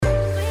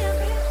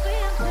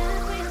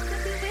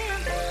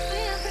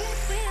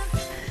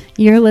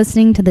You're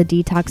listening to the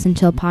Detox and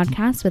Chill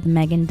podcast with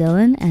Megan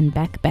Dillon and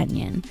Beck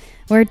Benyon.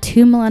 We're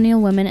two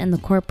millennial women in the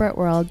corporate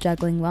world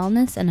juggling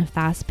wellness and a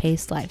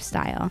fast-paced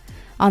lifestyle.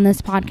 On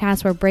this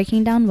podcast, we're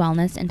breaking down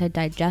wellness into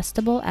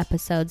digestible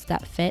episodes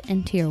that fit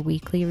into your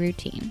weekly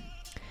routine.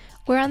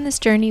 We're on this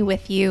journey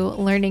with you,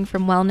 learning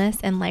from wellness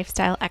and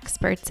lifestyle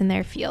experts in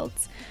their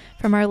fields.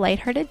 From our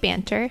lighthearted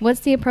banter, What's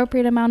the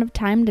appropriate amount of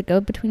time to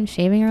go between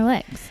shaving your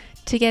legs?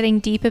 to getting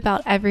deep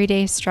about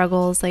everyday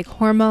struggles like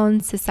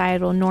hormones,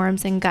 societal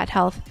norms, and gut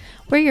health,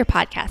 we're your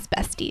podcast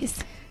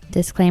besties.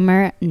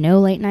 Disclaimer, no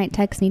late night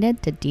texts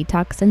needed to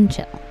detox and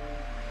chill.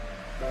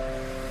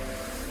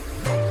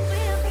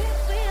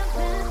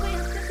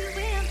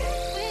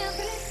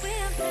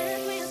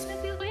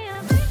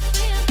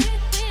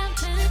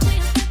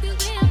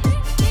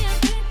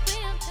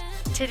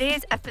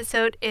 Today's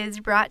episode is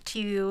brought to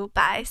you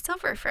by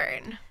Silver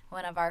Fern.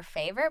 One of our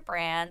favorite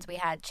brands. We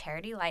had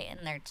Charity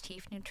Lighton, their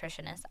chief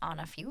nutritionist, on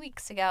a few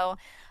weeks ago,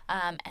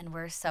 and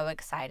we're so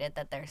excited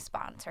that they're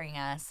sponsoring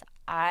us.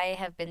 I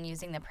have been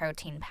using the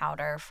protein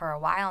powder for a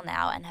while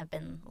now and have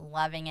been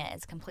loving it.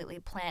 It's completely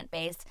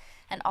plant-based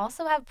and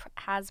also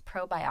has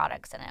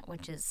probiotics in it,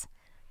 which is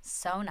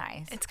so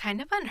nice. It's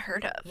kind of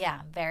unheard of.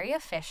 Yeah, very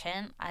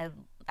efficient.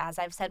 As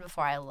I've said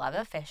before, I love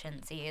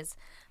efficiencies.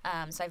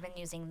 So I've been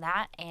using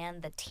that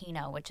and the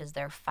Tino, which is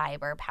their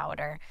fiber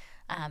powder.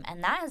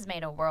 And that has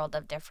made a world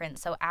of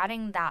difference. So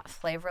adding that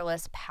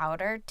flavorless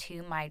powder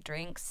to my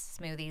drinks,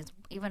 smoothies,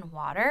 even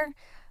water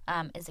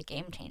is a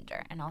game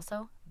changer and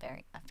also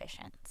very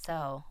efficient.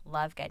 So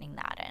love getting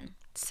that in.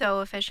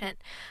 So efficient.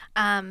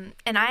 And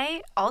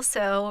I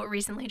also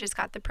recently just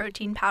got the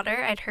protein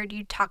powder. I'd heard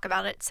you talk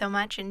about it so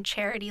much and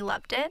Charity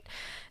loved it.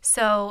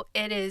 So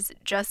it is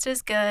just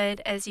as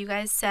good as you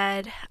guys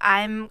said.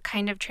 I'm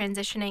kind of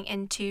transitioning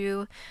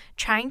into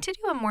trying to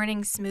do a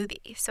morning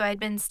smoothie. So I'd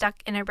been stuck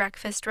in a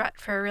breakfast rut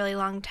for a really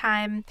long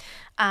time.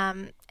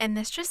 And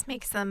this just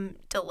makes them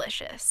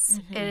delicious.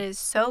 Mm-hmm. It is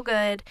so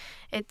good.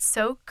 It's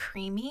so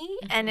creamy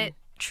and it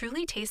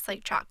truly tastes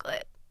like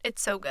chocolate.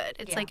 It's so good.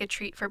 It's like a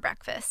treat for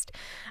breakfast.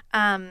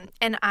 And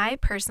I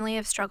personally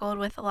have struggled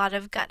with a lot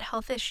of gut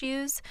health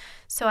issues.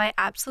 So I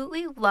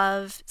absolutely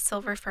love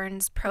Silver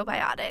Fern's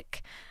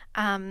probiotic.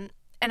 And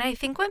I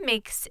think what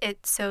makes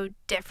it so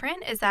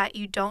different is that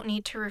you don't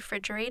need to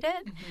refrigerate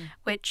it,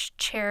 which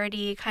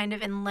Charity kind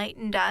of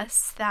enlightened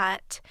us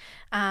that,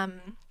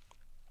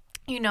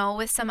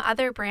 with some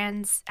other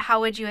brands,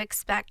 how would you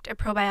expect a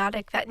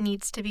probiotic that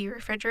needs to be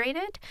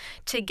refrigerated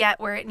to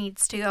get where it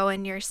needs to go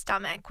in your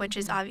stomach, which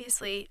is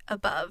obviously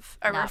above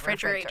a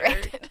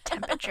refrigerator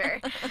temperature.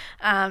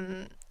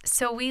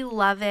 So we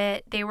love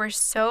it. They were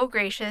so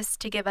gracious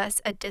to give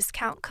us a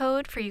discount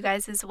code for you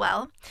guys as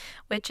well,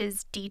 which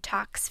is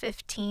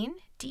DETOX15.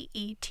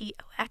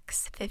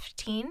 DETOX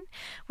 15,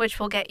 which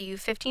will get you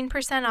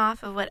 15%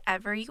 off of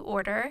whatever you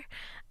order.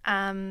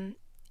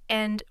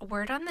 And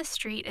word on the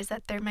street is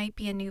that there might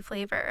be a new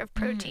flavor of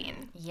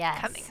protein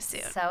coming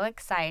soon. So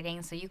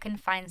exciting. So you can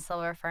find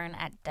Silver Fern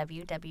at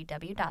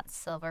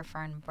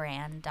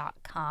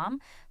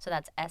www.silverfernbrand.com. So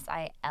that's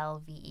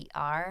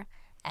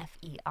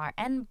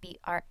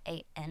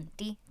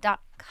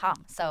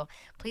SILVERFERNBRAND.com. So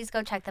please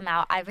go check them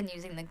out. I've been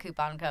using the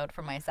coupon code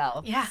for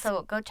myself. Yeah.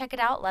 So go check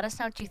it out. Let us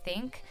know what you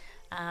think.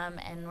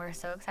 And we're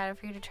so excited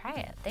for you to try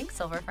it. Thanks,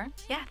 Silver Fern.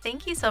 Yeah,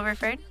 thank you, Silver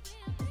Fern.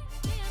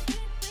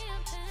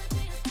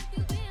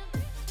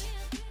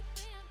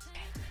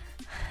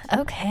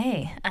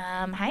 Okay.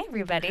 Hi,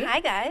 everybody. Hi,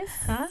 guys.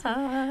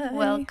 Hi.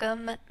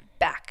 Welcome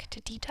back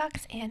to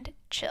Detox and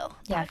Chill.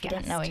 Yeah, podcast. if you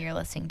didn't know what you're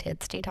listening to,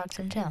 it's Detox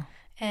and Chill.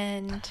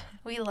 And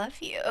we love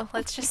you.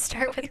 Let's just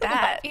start with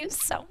that. Love you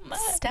so much.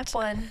 Step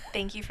one,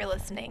 thank you for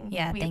listening.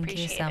 Yeah, we thank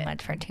you so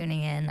much for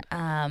tuning in.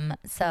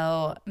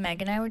 So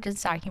Meg and I were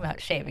just talking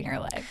about shaving our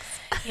legs.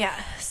 Yeah,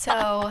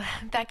 so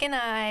Beck and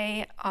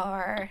I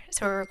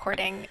we're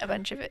recording a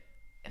bunch of it.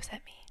 Was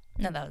that me?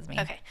 No, that was me.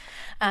 Okay.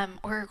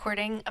 We're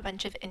recording a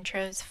bunch of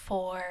intros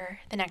for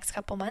the next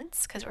couple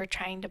months because we're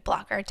trying to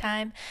block our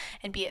time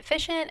and be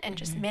efficient and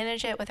just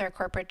manage it with our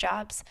corporate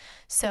jobs.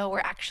 So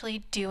we're actually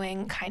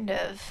doing kind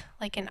of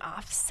like an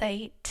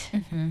off-site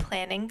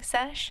planning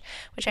sesh,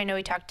 which I know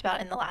we talked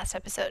about in the last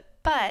episode.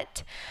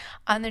 But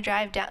on the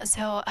drive down,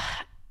 so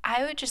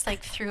I would just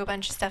like threw a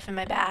bunch of stuff in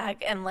my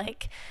bag and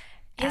like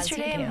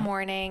yesterday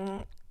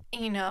morning,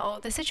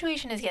 the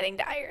situation is getting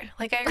dire.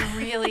 Like, I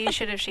really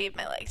should have shaved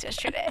my legs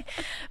yesterday,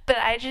 but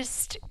I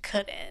just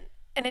couldn't.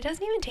 And it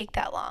doesn't even take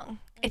that long.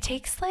 It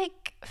takes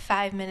like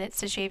 5 minutes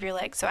to shave your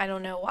legs, so I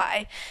don't know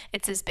why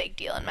it's this big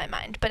deal in my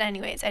mind. But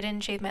anyways, I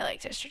didn't shave my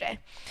legs yesterday.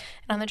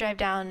 And on the drive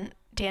down,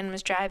 Dan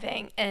was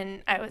driving,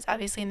 and I was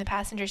obviously in the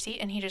passenger seat,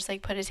 and he just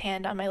like put his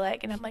hand on my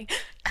leg, and I'm like,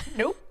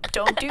 nope,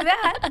 don't do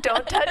that.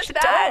 Don't touch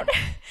that.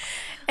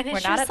 And it's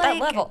We're not just at that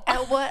level.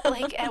 At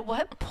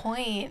what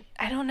point?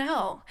 I don't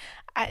know.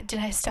 Did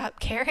I stop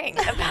caring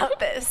about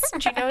this?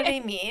 Do you know what I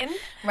mean?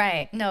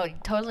 Right. No,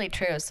 totally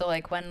true. So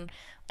like when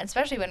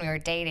especially when we were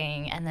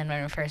dating and then when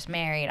we were first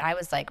married, I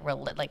was like,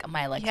 like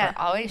my legs Yeah. were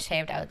always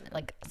shaved. I was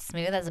like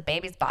smooth as a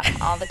baby's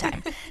bottom all the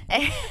time.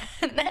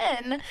 And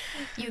then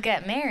you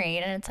get married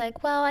and it's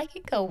like, well, I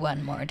could go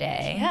one more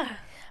day. Yeah.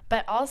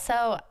 But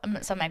also,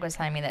 so Meg was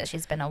telling me that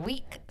she's been a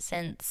week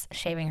since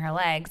shaving her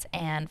legs.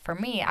 And for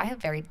me, I have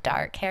very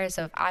dark hair.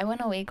 So if I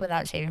went a week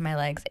without shaving my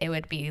legs, it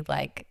would be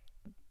like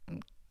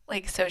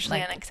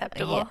Socially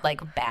unacceptable. yeah,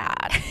 like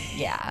bad.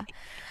 Yeah.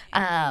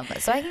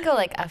 So I can go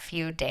like a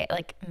few days,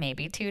 like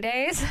maybe 2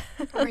 days.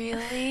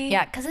 Really?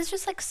 Yeah, because it's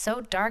just like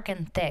so dark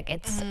and thick.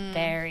 It's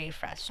very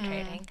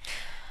frustrating.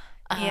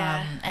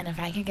 Yeah. And if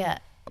I could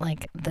get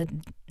like the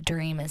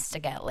dream is to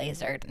get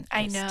lasered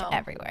I just know.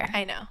 everywhere.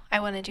 I know. I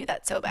want to do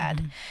that so bad.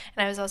 And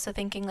I was also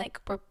thinking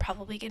like we're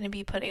probably going to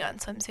be putting on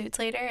swimsuits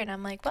later. And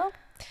I'm like, well,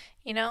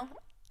 you know.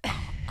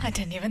 I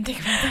didn't even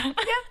think about that.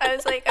 Yeah. I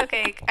was like,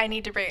 okay, I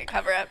need to bring a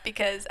cover up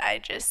because I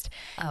just,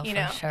 you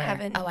know, sure.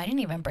 haven't. Oh, I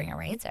didn't even bring a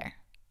razor.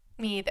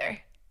 Me either.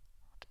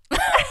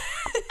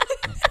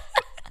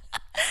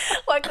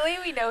 Luckily,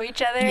 we know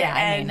each other. Yeah,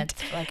 I mean, and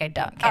it's like I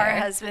don't care. our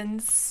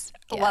husbands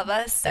love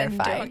us they're and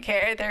fine. don't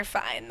care. They're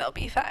fine. They'll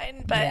be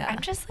fine. But Yeah. I'm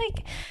just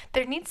like,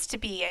 there needs to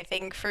be, I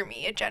think, for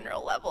me, a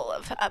general level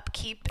of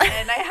upkeep.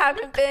 And I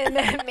haven't been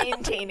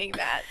maintaining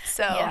that.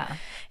 So Yeah.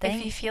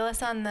 if you feel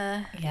us on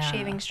the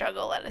shaving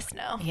struggle, let us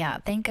know. Yeah,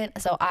 thank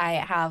it. So I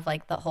have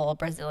like the whole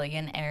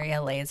Brazilian area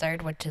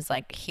lasered, which is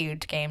like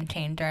huge game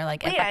changer.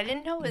 Like Wait, I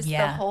didn't know it was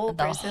the whole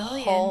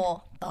Brazilian.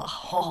 The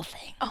whole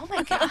thing. Oh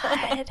my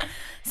God.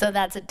 So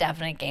that's a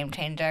definite game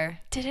changer.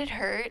 Did it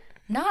hurt?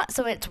 Not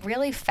so it's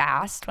really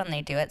fast when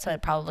they do it. So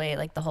it probably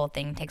like the whole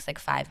thing takes like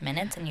 5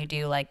 minutes, and you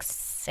do like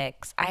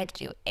 6. I had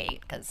to do 8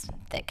 because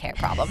thick hair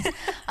problems.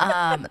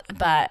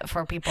 But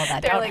for people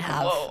that They're don't like,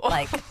 have whoa.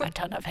 like a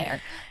ton of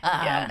hair,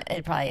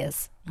 it probably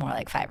is more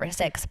like 5 or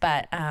 6.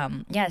 But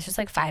yeah, it's just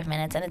like 5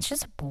 minutes, and it's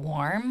just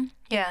warm.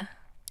 Yeah.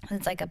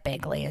 It's like a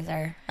big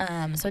laser.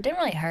 So it didn't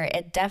really hurt.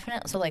 It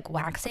definitely, so like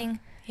waxing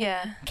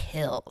Yeah.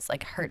 kills,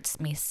 like hurts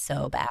me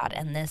so bad.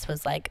 And this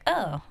was like,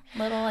 oh,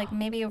 little like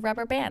maybe a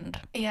rubber band.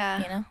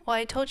 Yeah. You know? Well,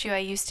 I told you I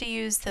used to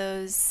use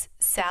those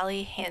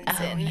Sally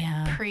Hansen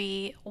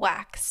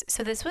pre-wax.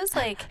 So this was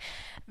like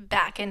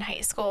back in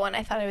high school when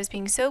I thought I was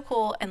being so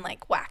cool, and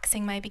like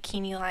waxing my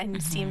bikini line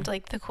seemed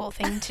like the cool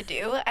thing to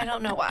do. I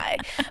don't know why,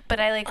 but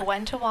I like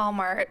went to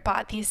Walmart,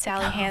 bought these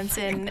Sally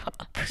Hansen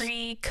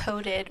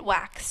pre-coated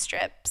wax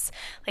strips,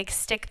 like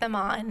stick them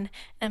on, and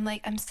I'm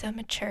like, I'm so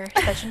mature,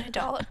 such an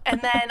adult.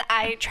 And then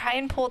I try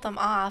and pull them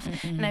off,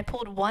 and I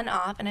pulled one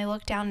off, and I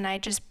looked down and I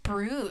just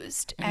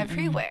bruised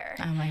everywhere.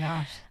 Oh my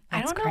gosh.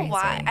 I don't know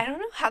why. I don't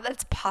know how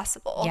that's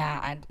possible.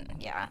 Yeah.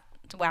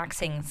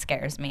 Waxing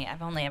scares me.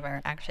 I've only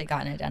ever actually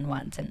gotten it done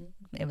once, and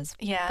it was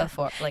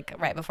before, like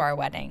right before our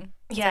wedding.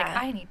 It's like,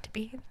 I need to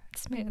be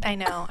smooth. I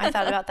know. I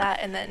thought about that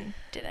and then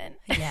didn't.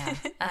 Yeah.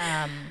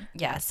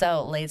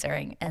 So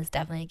lasering is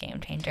definitely a game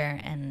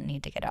changer, and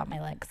need to get out my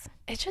legs.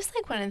 It's just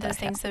like one of those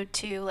things though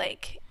too,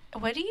 like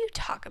what do you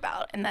talk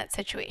about in that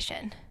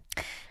situation?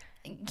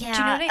 Yeah. Do you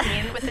know what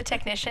I mean with the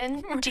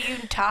technician? Do you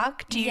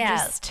talk? Do you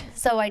just...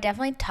 So I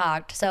definitely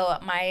talked. So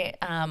my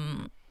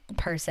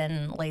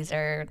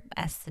laser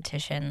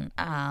esthetician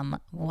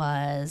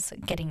was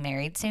getting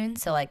married soon.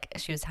 So like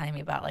she was telling me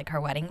about like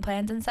her wedding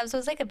plans and stuff. So it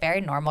was like a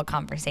very normal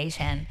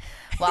conversation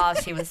while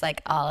she was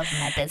like all of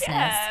my business.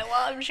 Yeah,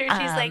 well, I'm sure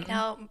she's like,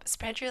 no,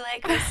 spread your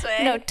leg this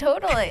way. No,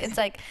 totally. It's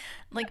like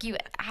you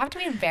have to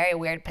be in very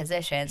weird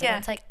positions. Yeah. And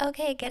it's like,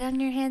 okay, get on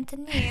your hands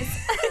and knees.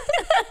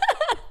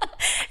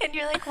 And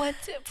you're like, what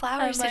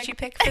flowers I'm did you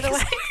pick for the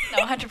wedding?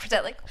 No,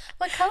 100%. Like,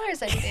 what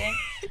colors are you doing?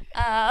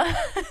 Oh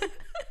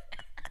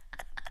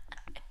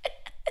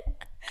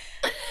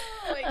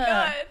my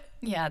God.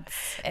 Yeah,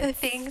 the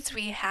things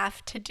we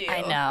have to do.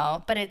 I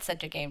know, but it's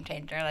such a game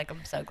changer. Like,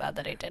 I'm so glad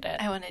that I did it.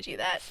 I want to do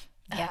that.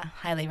 Yeah,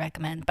 highly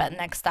recommend. But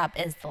next stop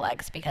is the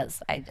legs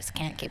because I just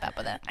can't keep up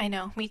with it. I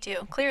know, me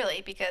too.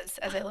 Clearly, because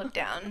as I look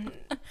down,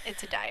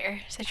 it's a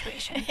dire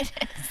situation. It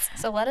is.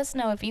 So let us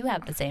know if you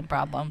have the same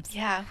problems.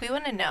 Yeah, we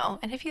want to know.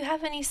 And if you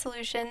have any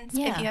solutions,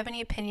 if you have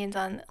any opinions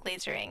on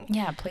lasering,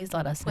 yeah, please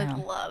let us know.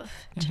 Would love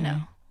to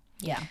know.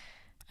 Yeah.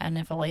 And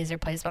if a laser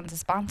place wants to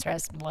sponsor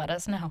us, let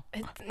us know.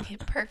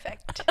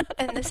 Perfect.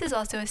 And this is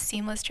also a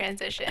seamless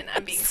transition.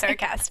 I'm being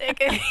sarcastic,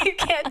 if you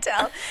can't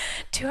tell,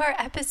 to our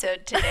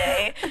episode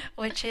today,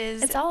 which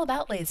is... It's all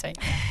about lasering.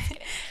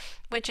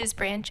 Which is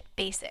Branch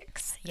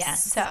Basics.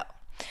 Yes. So,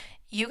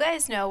 you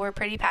guys know we're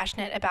pretty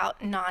passionate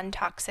about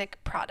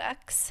non-toxic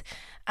products.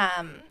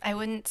 I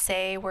wouldn't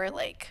say we're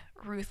like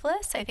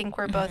ruthless. I think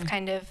we're both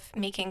kind of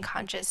making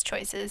conscious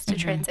choices to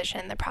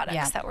transition the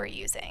products that we're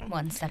using.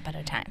 One step at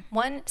a time.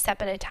 One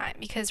step at a time,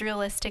 because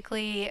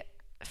realistically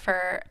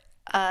for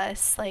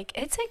us, like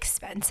it's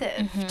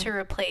expensive to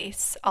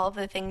replace all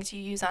the things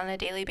you use on a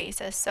daily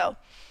basis. So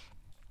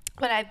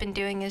what I've been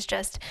doing is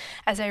just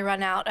as I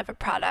run out of a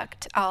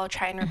product, I'll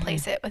try and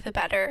replace it with a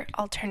better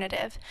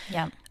alternative.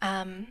 Yeah.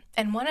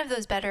 And one of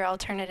those better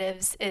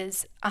alternatives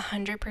is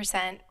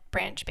 100%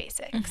 Branch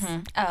Basics.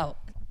 Oh,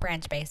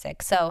 Branch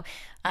Basics. So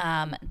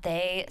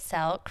they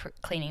sell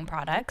cleaning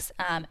products,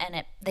 and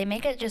they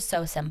make it just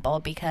so simple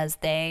because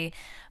they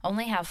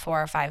only have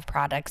 4 or 5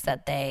 products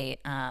that they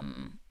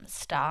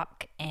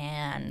stock,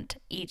 and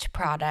each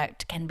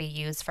product can be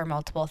used for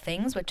multiple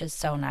things, which is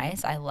so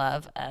nice. I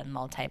love a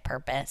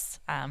multi-purpose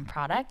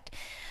product,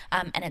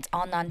 and it's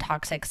all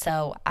non-toxic.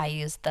 So I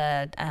use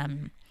the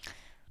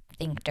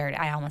Think Dirty.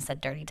 I almost said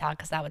Dirty Talk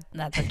because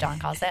that's what John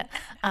calls it.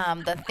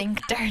 The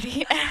Think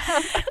Dirty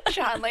app.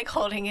 John like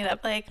holding it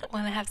up like,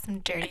 want to have some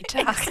dirty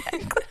talk.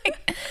 Exactly.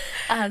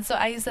 So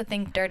I use the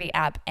Think Dirty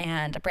app,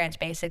 and Branch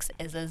Basics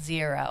is a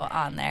 0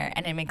 on there,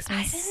 and it makes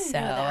me so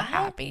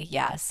happy.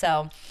 Yeah.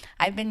 So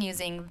I've been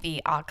using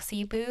the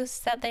Oxy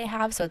Boost that they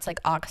have. So it's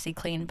like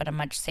OxyClean, but a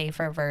much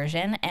safer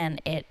version,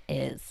 and it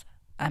is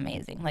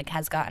amazing. Like,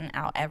 has gotten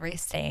out every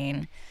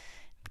stain,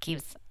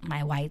 keeps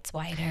my whites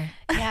whiter.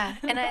 Yeah,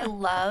 and I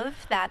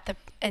love that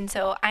and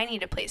so I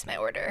need to place my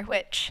order,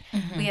 which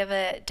we have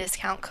a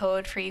discount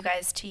code for you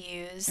guys to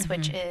use,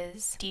 which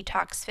is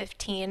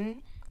Detox15,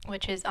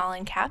 which is all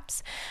in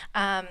caps.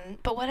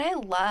 But what I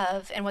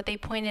love, and what they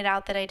pointed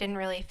out that I didn't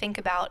really think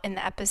about in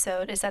the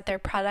episode, is that their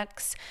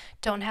products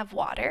don't have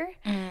water.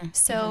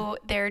 So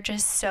they're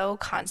just so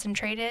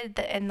concentrated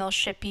and they'll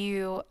ship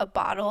you a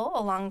bottle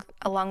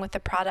along with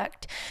the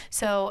product.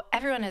 So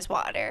everyone has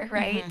water,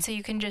 right? So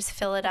you can just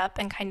fill it up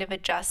and kind of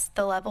adjust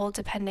the level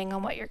depending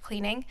on what you're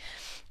cleaning,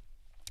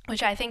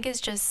 which I think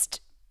is just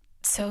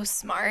so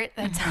smart.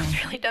 That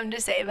sounds really dumb to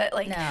say, but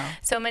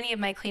so many of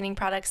my cleaning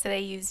products that I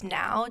use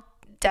now,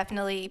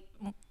 definitely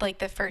like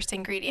the first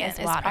ingredient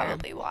is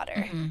probably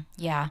water.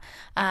 Yeah.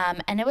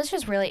 And it was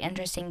just really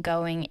interesting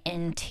going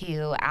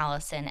into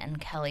Allison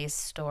and Kelly's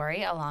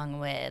story along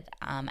with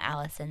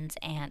Allison's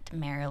aunt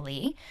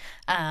Marilee.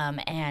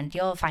 And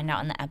you'll find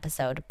out in the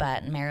episode,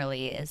 but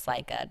Marilee is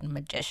like a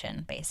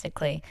magician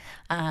basically,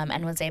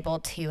 and was able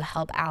to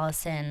help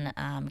Allison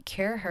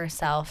cure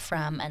herself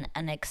from an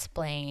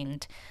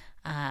unexplained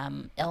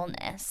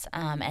illness,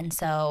 and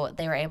so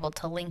they were able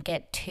to link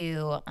it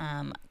to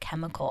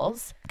chemical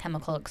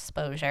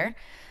exposure,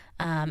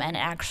 and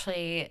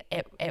actually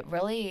it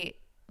really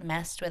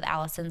messed with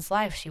Allison's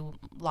life. She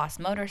lost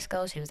motor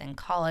skills. She was in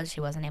college.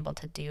 She wasn't able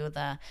to do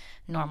the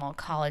normal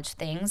college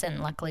things, and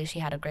luckily she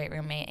had a great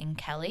roommate in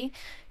Kelly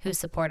who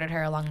supported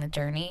her along the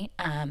journey,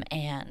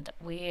 and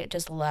we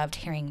just loved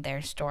hearing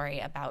their story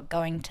about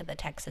going to the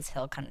Texas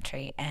Hill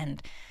Country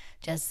and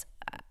just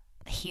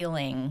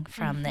healing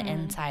from the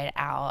inside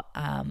out,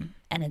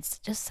 and it's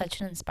just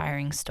such an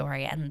inspiring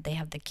story, and they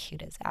have the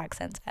cutest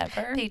accents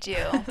ever. They do.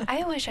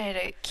 I wish I had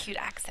a cute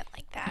accent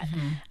like that.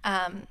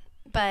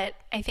 But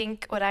I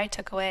think what I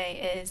took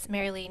away is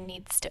Marilee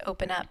needs to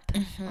open up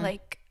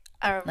like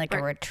a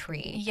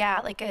retreat.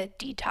 Yeah, like a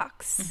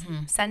detox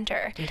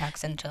center.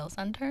 Detox and chill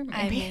center, maybe?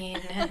 I mean,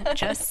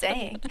 just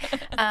saying.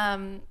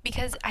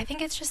 Because I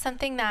think it's just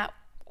something that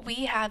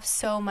we have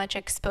so much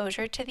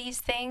exposure to these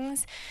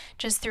things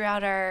just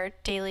throughout our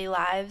daily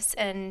lives,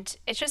 and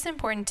it's just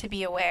important to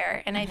be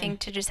aware. And I think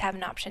to just have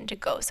an option to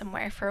go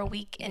somewhere for a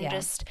week and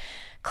just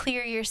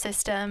clear your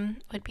system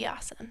would be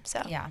awesome.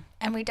 So yeah,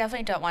 and we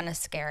definitely don't want to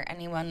scare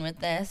anyone with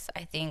this.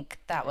 I think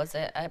that was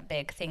a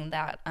big thing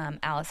that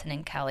Allison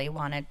and Kelly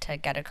wanted to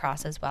get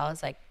across as well,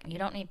 is like, you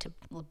don't need to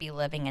be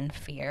living in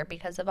fear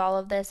because of all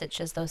of this. It's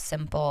just those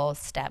simple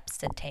steps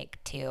to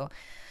take to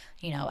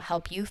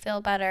help you feel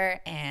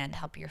better and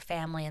help your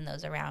family and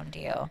those around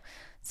you.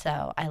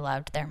 So I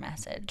loved their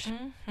message.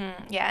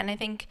 Yeah, and I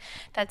think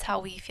that's how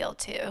we feel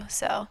too.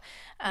 So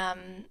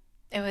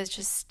it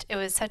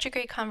was such a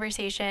great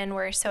conversation.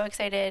 We're so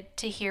excited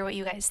to hear what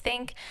you guys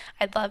think.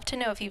 I'd love to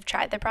know if you've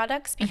tried the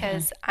products,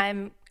 because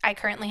I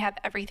currently have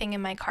everything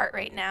in my cart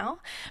right now.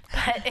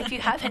 But if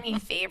you have any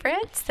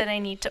favorites that I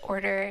need to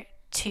order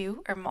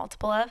 2 or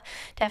multiple of,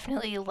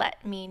 definitely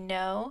let me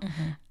know.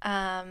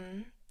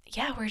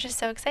 Yeah, we're just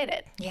so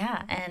excited.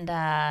 Yeah,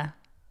 and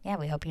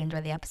we hope you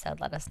enjoy the episode.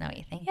 Let us know what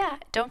you think. Yeah,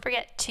 don't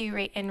forget to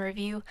rate and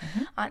review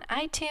on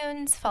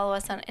iTunes. Follow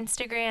us on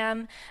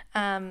Instagram.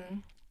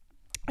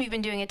 We've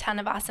been doing a ton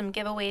of awesome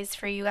giveaways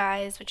for you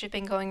guys, which have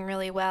been going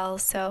really well.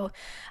 So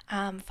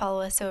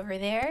follow us over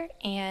there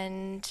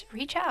and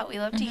reach out. We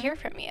love to hear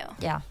from you.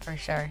 Yeah, for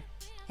sure.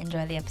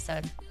 Enjoy the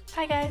episode.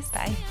 Bye, guys.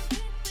 Bye.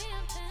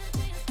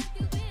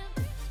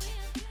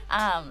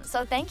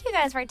 So thank you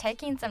guys for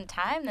taking some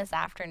time this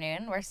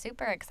afternoon. We're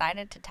super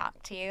excited to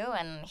talk to you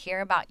and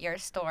hear about your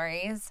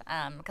stories,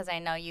 because I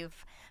know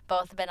you've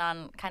both been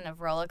on kind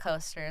of roller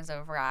coasters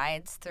of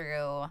rides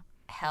through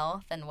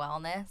health and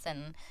wellness,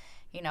 and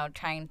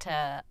trying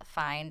to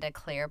find a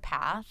clear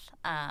path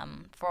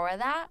for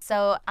that.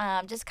 So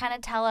just kind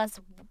of tell us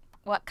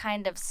what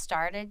kind of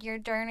started your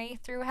journey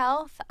through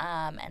health,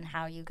 and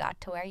how you got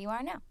to where you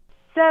are now.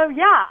 So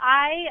yeah,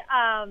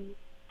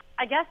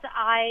 I guess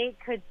I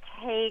could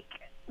take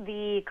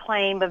the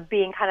claim of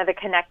being kind of the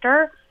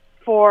connector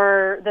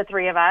for the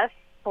 3 of us,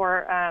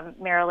 for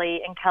Marilee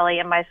and Kelly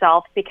and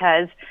myself,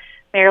 because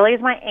Marilee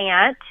is my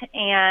aunt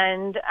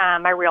and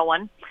my real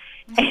one,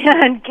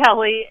 and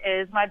Kelly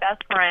is my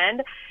best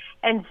friend.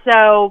 And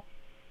so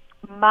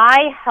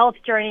my health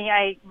journey,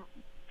 I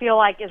feel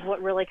like, is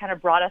what really kind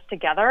of brought us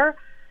together.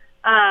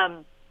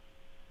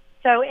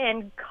 So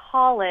in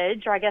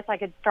college, or I guess I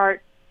could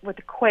start with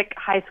a quick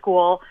high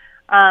school,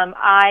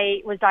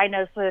 I was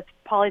diagnosed with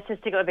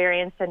polycystic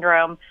ovarian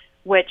syndrome,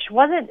 which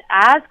wasn't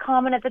as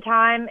common at the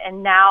time,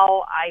 and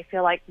now I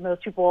feel like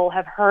most people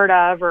have heard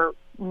of or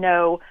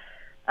know,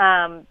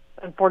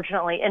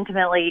 unfortunately,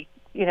 intimately,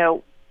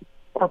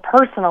 or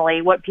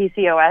personally, what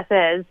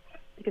PCOS is,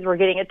 because we're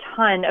getting a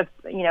ton of,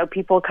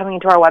 people coming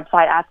into our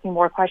website asking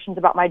more questions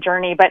about my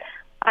journey. But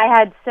I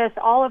had cysts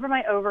all over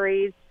my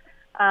ovaries,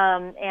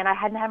 and I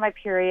hadn't had my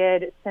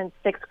period since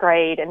 6th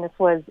grade, and this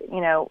was,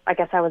 I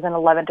guess I was in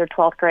 11th or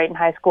 12th grade in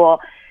high school.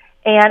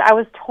 And I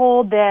was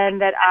told then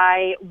that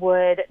I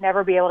would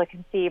never be able to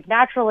conceive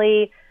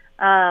naturally.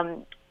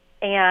 And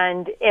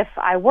if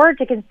I were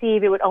to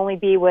conceive, it would only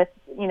be with,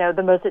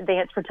 the most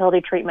advanced fertility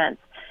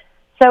treatments.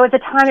 So at the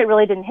time, it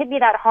really didn't hit me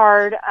that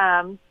hard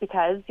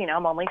because,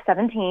 I'm only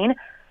 17.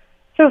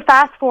 So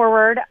fast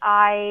forward,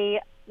 I'm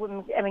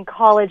in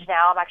college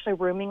now. I'm actually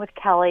rooming with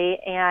Kelly,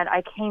 and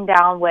I came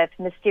down with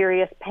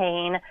mysterious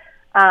pain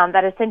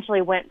that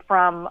essentially went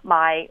from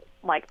my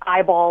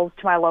eyeballs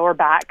to my lower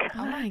back.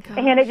 Oh my gosh.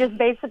 And it just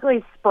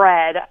basically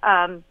spread.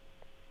 And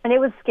it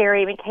was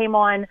scary. It came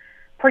on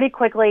pretty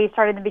quickly,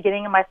 started at the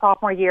beginning of my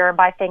sophomore year. And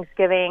by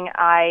Thanksgiving,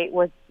 I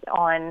was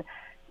on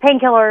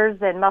painkillers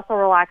and muscle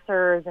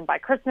relaxers. And by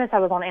Christmas, I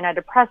was on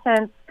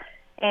antidepressants.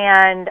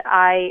 And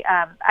I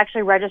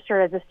actually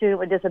registered as a student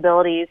with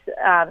disabilities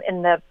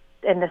in the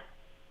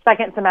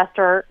second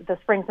semester, the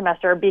spring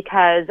semester,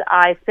 because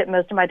I spent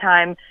most of my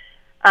time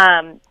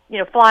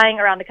flying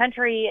around the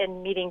country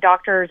and meeting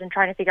doctors and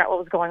trying to figure out what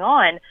was going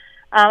on.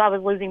 I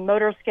was losing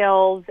motor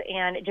skills,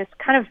 and it just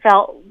kind of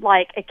felt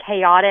like a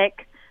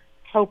chaotic,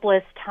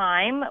 hopeless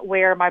time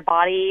where my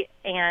body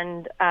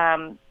and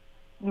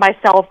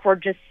myself were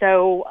just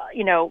so,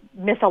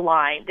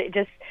 misaligned. It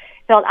just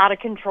felt out of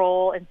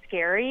control and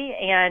scary.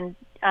 And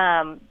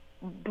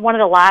one of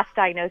the last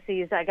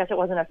diagnoses, I guess it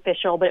wasn't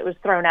official, but it was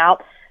thrown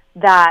out,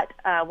 that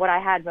what I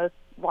had most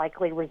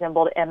likely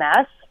resembled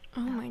MS. Oh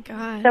my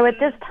God. So at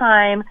this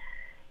time,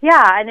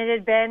 yeah, and it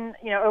had been,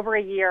 over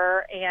a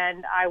year,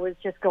 and I was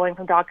just going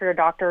from doctor to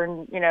doctor,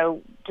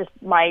 and, just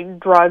my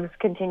drugs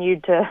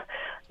continued to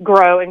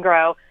grow and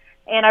grow.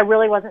 And I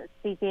really wasn't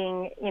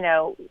seeking,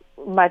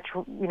 much,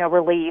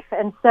 relief.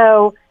 And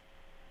so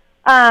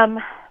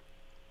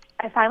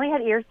I finally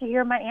had ears to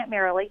hear my Aunt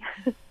Marilee.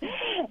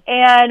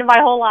 And my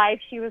whole life,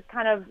 she was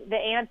kind of the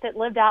aunt that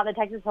lived out in the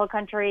Texas Hill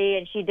Country,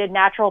 and she did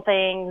natural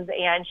things,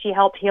 and she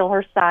helped heal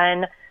her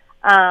son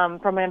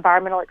from an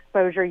environmental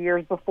exposure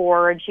years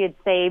before, and she had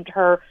saved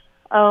her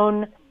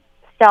own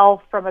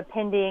self from a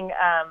pending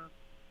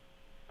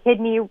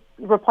kidney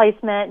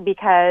replacement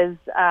because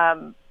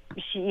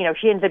she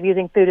ended up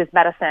using food as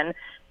medicine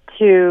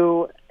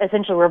to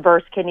essentially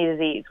reverse kidney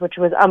disease, which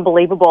was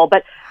unbelievable.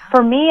 But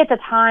for me at the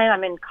time,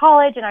 I'm in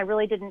college, and I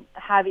really didn't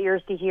have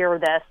ears to hear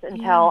this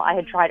until I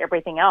had tried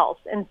everything else.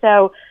 And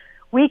so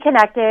we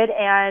connected,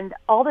 and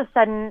all of a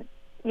sudden,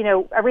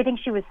 everything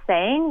she was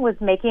saying was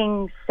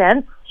making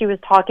sense. She was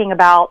talking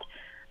about,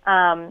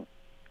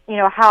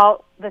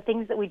 how the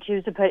things that we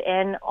choose to put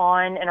in,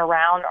 on, and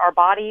around our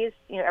bodies,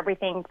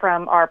 everything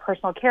from our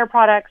personal care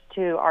products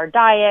to our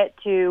diet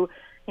to,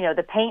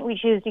 the paint we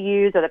choose to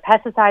use or the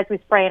pesticides we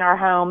spray in our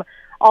home,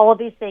 all of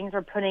these things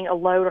are putting a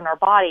load on our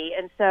body.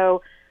 And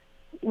so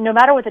no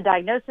matter what the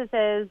diagnosis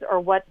is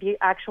or what the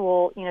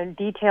actual,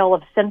 detail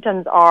of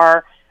symptoms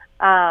are,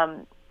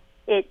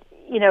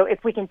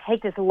 if we can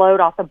take this load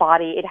off the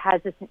body, it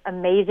has this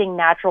amazing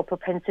natural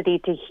propensity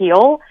to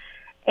heal.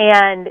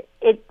 And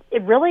it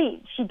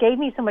really, she gave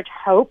me so much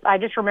hope. I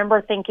just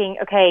remember thinking,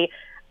 okay,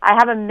 I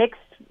have a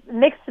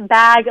mixed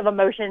bag of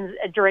emotions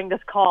during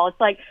this call. It's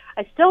like,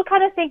 I still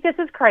kind of think this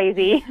is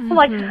crazy.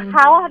 Like,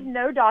 how have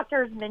no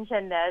doctors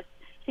mentioned this?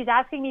 She's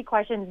asking me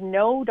questions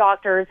no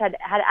doctors had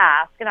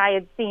asked, and I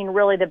had seen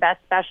really the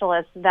best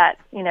specialists that,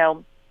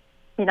 the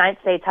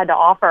United States had to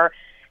offer.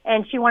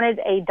 And she wanted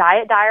a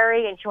diet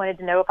diary, and she wanted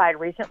to know if I had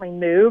recently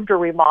moved or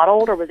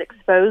remodeled or was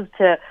exposed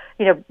to,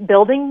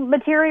 building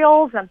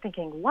materials. And I'm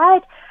thinking,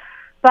 what?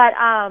 But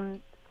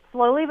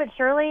slowly but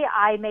surely,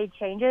 I made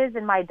changes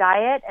in my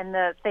diet, and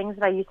the things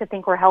that I used to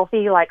think were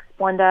healthy, like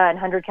Splenda and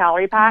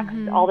 100-calorie packs,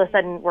 all of a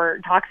sudden were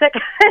toxic.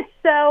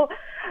 So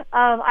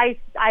I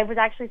was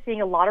actually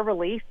seeing a lot of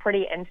relief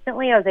pretty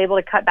instantly. I was able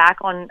to cut back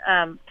on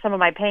some of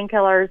my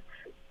painkillers.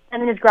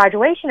 And then as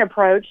graduation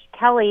approached,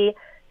 Kelly,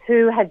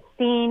 who had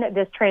seen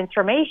this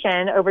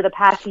transformation over the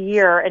past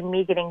year and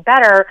me getting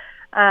better,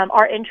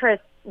 our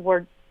interests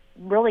were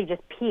really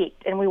just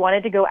peaked. And we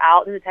wanted to go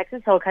out to the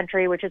Texas Hill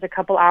Country, which is a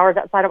couple hours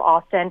outside of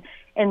Austin,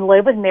 and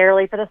live with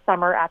Marilee for the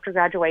summer after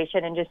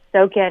graduation and just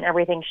soak in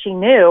everything she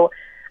knew.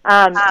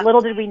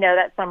 Little did we know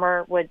that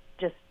summer would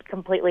just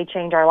completely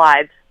change our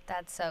lives.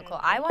 That's so cool.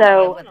 I want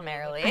to live with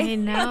Marilee. I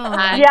know.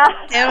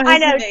 I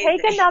know. Amazing.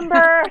 Take a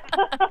number.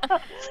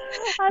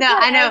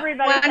 I know.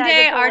 One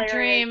day our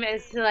dream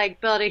is to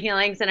build a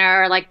healing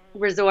center or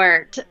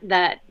resort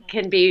that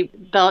can be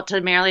built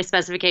to Marilee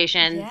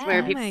specifications where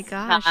Yes. Oh people my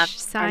come gosh, and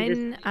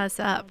sign us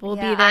up. We'll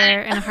Yeah. be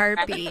there in a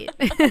heartbeat.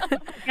 I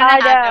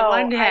happen know.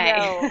 one day. I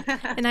know.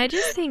 And I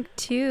just think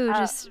too,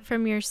 just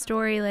from your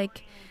story,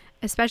 like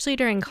especially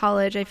during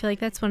college, I feel like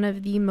that's one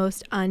of the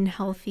most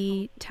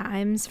unhealthy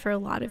times for a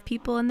lot of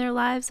people in their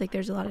lives. Like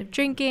there's a lot of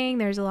drinking,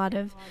 there's a lot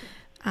of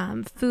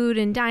food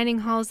and dining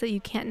halls that you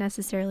can't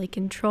necessarily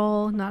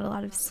control, not a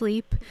lot of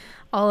sleep,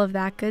 all of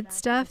that good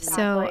stuff.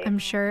 So Exactly. I'm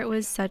sure it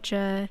was such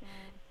a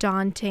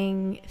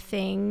daunting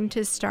thing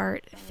to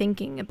start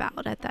thinking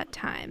about at that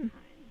time.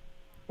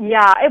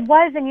 Yeah, it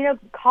was. And,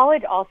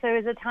 college also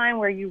is a time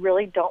where you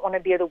really don't want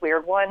to be the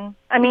weird one.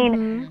 I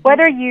mean,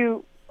 whether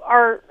you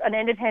are an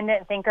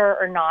independent thinker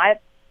or not,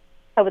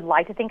 I would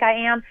like to think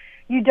I am,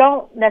 you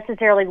don't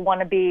necessarily want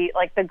to be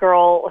like the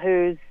girl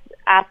who's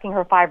asking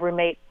her 5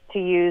 roommates to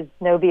use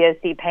no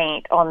VOC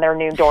paint on their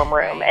new dorm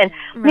room. And,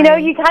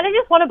 you kind of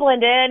just want to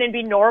blend in and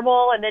be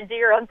normal and then do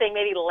your own thing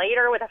maybe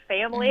later with a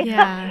family.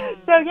 Yeah.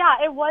 So,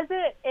 yeah, it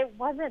wasn't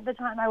the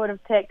time I would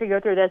have picked to go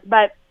through this.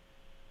 But,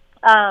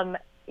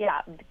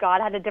 yeah,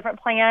 God had a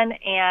different plan,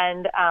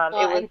 and it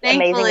was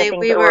amazing the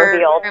things that were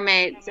revealed.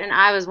 Roommates, and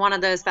I was one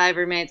of those 5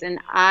 roommates, and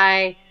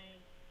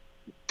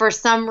for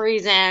some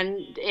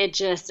reason, it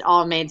just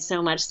all made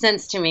so much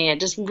sense to me. It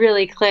just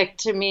really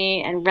clicked to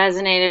me and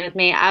resonated with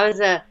me. I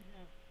was a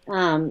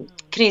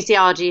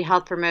kinesiology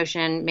health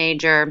promotion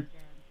major,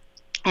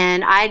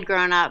 and I'd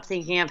grown up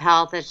thinking of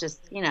health as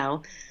just,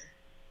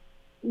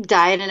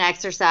 diet and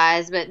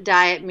exercise, but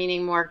diet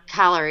meaning more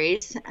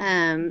calories,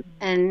 and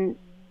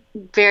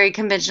very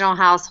conventional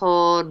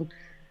household,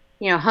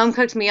 home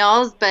cooked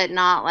meals, but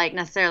not like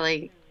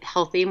necessarily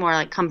healthy, more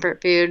like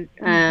comfort food.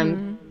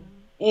 And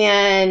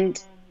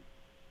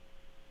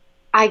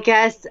I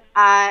guess,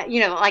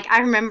 I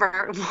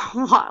remember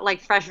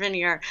like freshman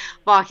year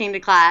walking to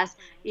class,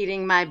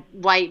 eating my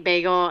white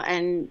bagel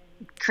and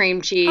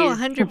cream cheese. Oh,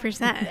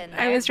 100%.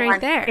 I was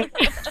right there.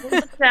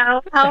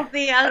 So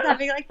healthy. I was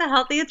having like the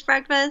healthiest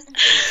breakfast.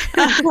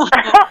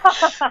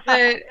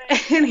 But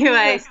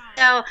anyway,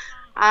 so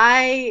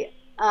I,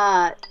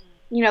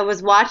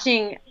 was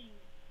watching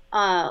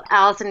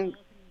Allison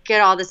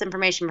get all this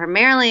information from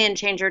Marilee and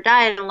change her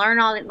diet and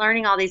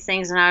learning all these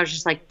things, and I was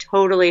just like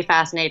totally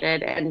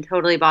fascinated and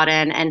totally bought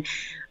in. And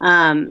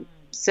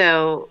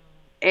so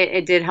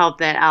it did help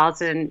that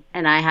Allison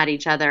and I had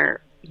each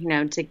other,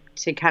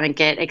 to kind of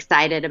get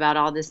excited about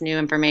all this new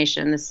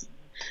information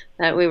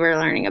that we were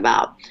learning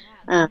about,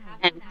 and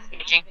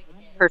changing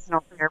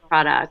personal care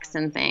products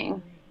and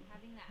things.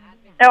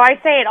 No, I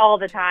say it all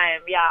the time.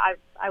 Yeah,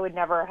 I would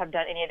never have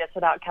done any of this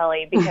without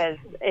Kelly, because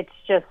it's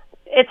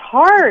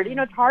hard.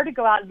 It's hard to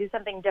go out and do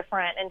something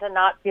different and to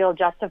not feel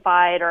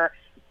justified or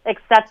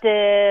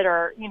accepted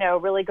or,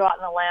 really go out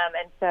on a limb.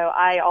 And so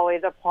I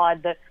always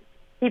applaud the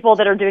people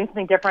that are doing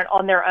something different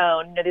on their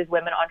own, these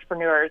women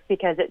entrepreneurs,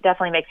 because it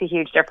definitely makes a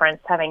huge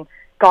difference having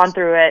gone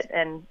through it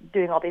and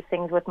doing all these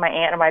things with my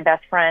aunt and my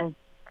best friend.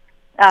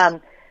 So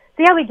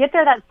yeah, we get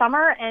there that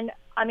summer, and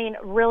I mean,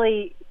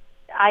 really,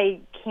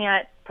 I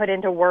can't put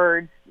into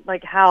words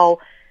like how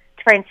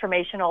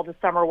transformational the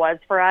summer was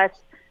for us.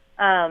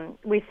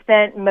 We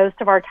spent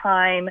most of our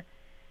time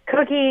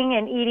cooking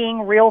and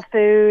eating real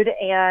food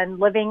and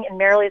living in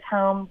Marilee's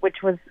home,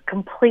 which was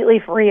completely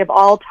free of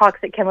all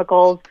toxic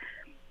chemicals,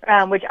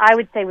 which I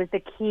would say was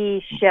the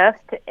key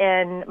shift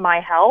in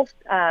my health,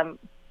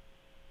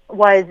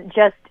 was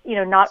just,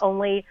 not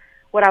only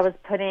what I was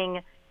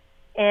putting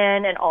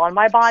in and on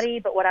my body,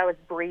 but what I was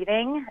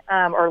breathing,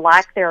 or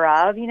lack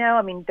thereof.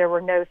 I mean, there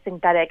were no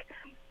synthetic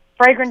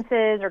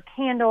fragrances or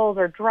candles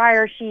or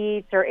dryer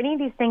sheets or any of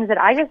these things that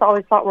I just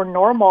always thought were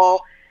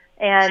normal.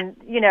 And,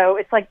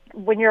 it's like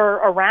when you're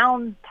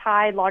around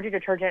Tide laundry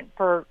detergent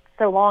for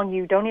so long,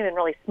 you don't even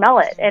really smell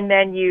it. And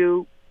then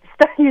you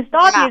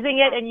stop using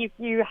it, and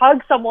you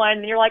hug someone,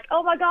 and you're like,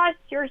 oh my gosh,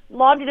 your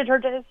laundry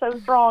detergent is so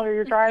strong, or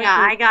your dryer sheets.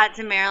 I got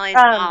to Marilee's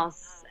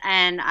house,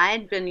 and I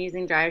had been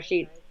using dryer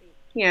sheets,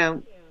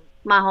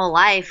 my whole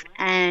life.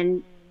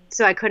 And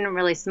so I couldn't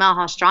really smell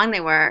how strong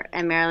they were.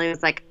 And Marilee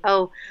was like,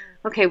 oh,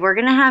 okay, we're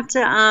going to have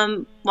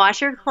to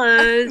wash your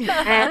clothes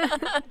and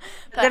put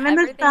them in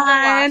the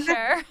sun.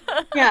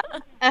 Yeah,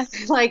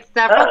 like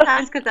several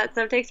times, because that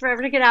stuff takes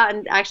forever to get out.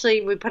 And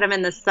actually, we put them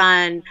in the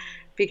sun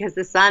because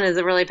the sun is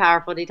a really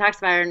powerful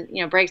detoxifier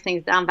and, breaks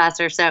things down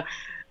faster. So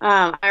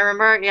I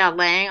remember,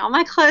 laying all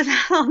my clothes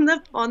on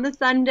the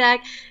sun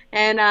deck.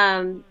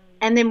 And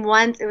then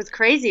once, it was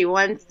crazy,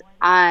 once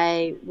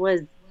I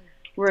was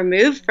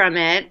removed from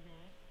it,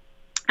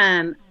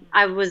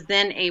 I was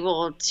then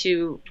able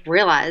to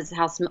realize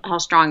how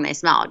strong they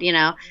smelled,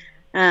 So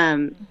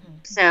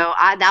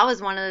that was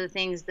one of the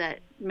things that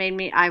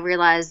made I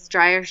realized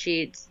dryer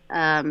sheets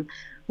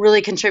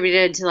really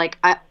contributed to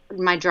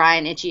my dry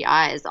and itchy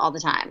eyes all the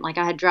time. Like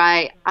I had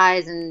dry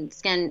eyes and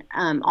skin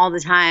all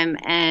the time,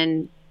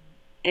 and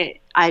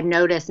I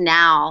notice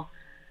now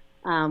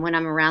when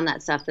I'm around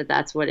that stuff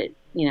that's what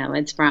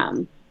it's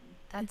from.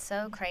 That's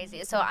so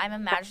crazy. So I'm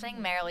imagining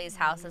Marilee's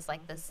house is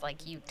like this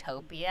like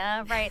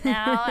utopia right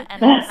now,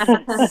 and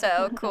it's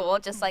so cool.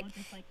 Just like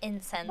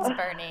incense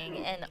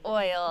burning and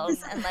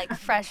oils and like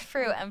fresh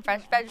fruit and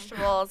fresh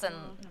vegetables, and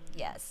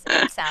yes,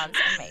 it sounds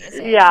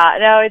amazing. Yeah,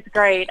 no, it's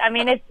great. I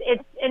mean,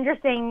 it's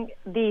interesting,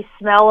 the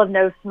smell of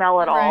no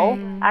smell at all,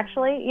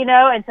 actually,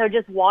 and so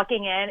just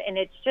walking in and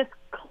it's just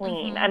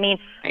clean. I mean,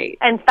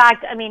 in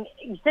fact,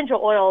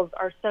 essential oils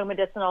are so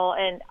medicinal,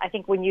 and I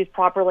think when used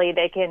properly,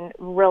 they can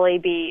really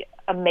be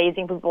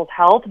amazing for people's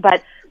health.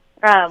 But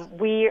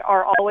we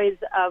are always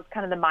of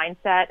kind of the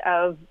mindset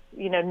of,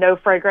 no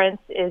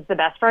fragrance is the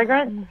best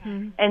fragrance.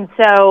 And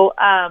so,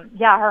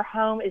 her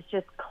home is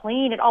just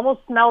clean. It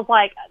almost smells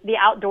like the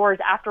outdoors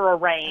after a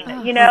rain.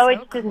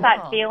 It's just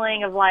that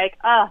feeling of like,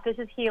 this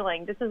is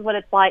healing. This is what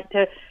it's like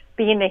to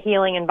be in the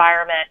healing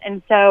environment.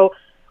 And so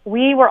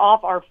we were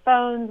off our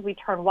phones. We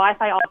turned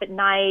Wi-Fi off at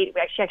night.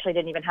 We actually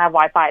didn't even have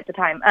Wi-Fi at the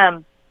time.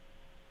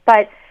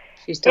 But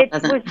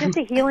it was just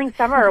a healing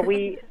summer.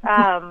 We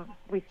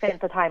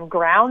spent the time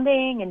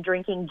grounding and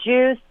drinking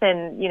juice.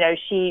 And,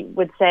 she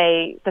would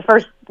say the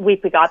first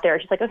week we got there,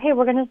 she's like, okay,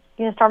 we're going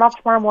to start off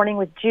tomorrow morning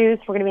with juice.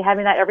 We're going to be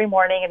having that every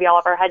morning. Have you all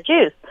ever had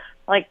juice?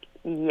 Like,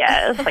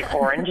 yes, like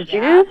orange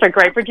juice or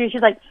grapefruit juice.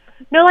 She's like,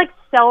 no, like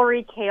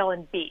celery, kale,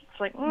 and beets.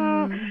 Like,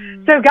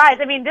 So guys,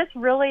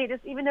 this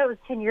even though it was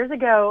 10 years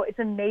ago, it's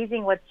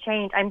amazing what's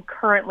changed. I'm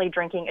currently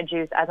drinking a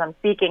juice as I'm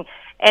speaking,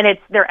 and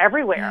they're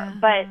everywhere.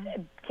 But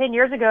 10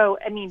 years ago,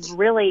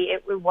 really,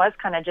 it was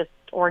kind of just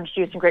orange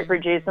juice and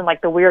grapefruit juice, and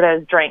like the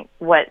weirdos drank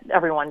what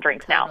everyone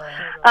drinks now.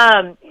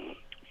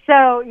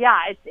 So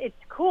yeah, it's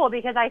cool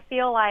because I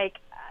feel like,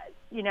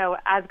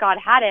 as God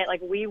had it,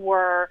 like we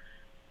were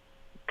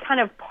kind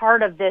of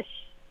part of this,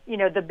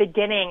 the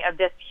beginning of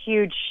this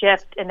huge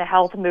shift in the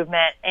health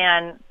movement,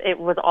 and it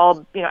was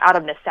all, out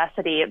of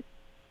necessity.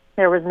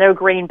 There was no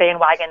green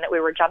bandwagon that we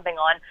were jumping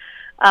on,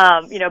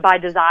 by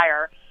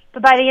desire.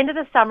 But by the end of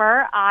the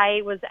summer,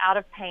 I was out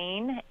of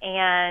pain,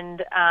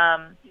 and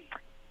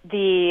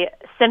the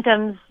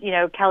symptoms,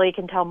 Kelly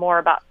can tell more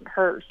about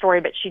her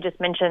story, but she just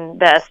mentioned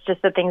this,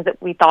 just the things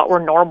that we thought were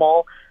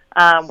normal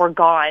were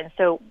gone.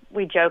 So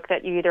we joke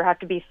that you either have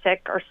to be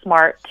sick or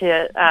smart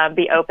to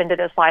be open to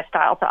this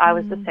lifestyle. So I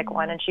was the sick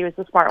one and she was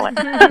the smart one.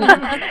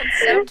 That's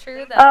so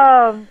true,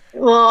 though.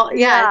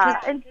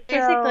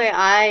 Basically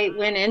I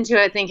went into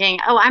it thinking,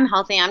 I'm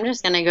healthy. I'm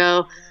just going to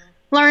go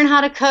learn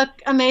how to cook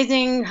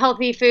amazing,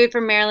 healthy food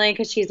from Marilee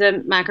because she's a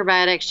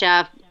macrobiotic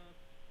chef,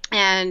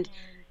 and,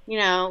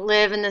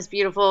 live in this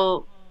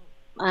beautiful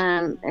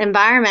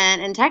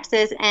environment in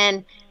Texas.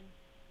 And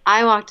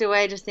I walked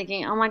away just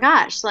thinking, oh my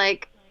gosh,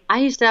 like I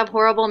used to have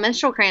horrible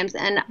menstrual cramps,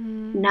 and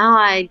now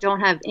I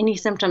don't have any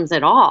symptoms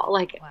at all.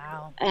 Like,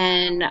 wow.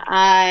 And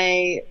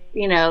I,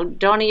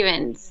 don't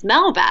even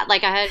smell bad.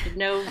 Like I had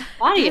no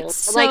body. That's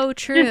so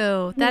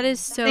true. That is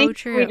so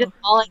true. We just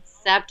all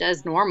accept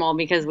as normal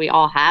because we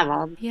all have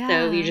them. Yeah.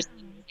 So you just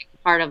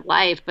part of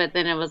life. But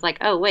then it was like,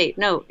 oh wait,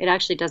 no, it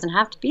actually doesn't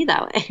have to be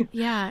that way.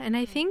 Yeah. And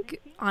I think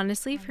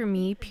honestly for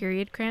me,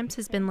 period cramps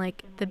has been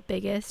like the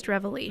biggest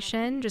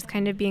revelation, just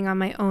kind of being on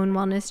my own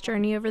wellness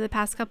journey over the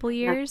past couple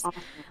years.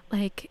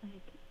 Like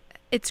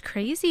it's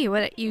crazy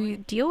what you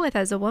deal with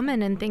as a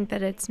woman and think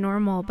that it's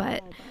normal,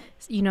 but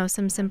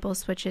some simple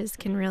switches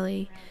can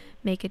really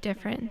make a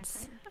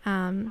difference.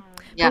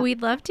 But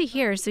we'd love to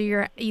hear. So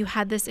you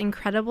had this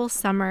incredible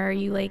summer.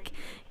 You like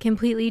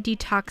completely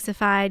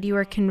detoxified. You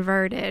were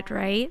converted,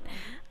 right?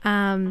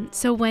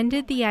 So when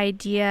was the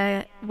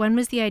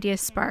idea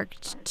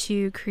sparked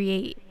to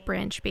create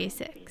Branch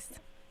Basics?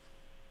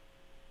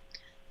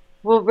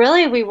 Well,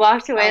 really, we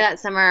walked away that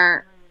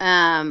summer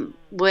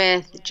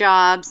with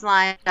jobs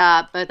lined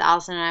up. Both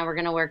Allison and I were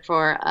going to work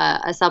for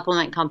a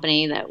supplement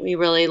company that we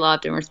really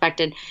loved and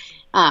respected,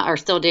 or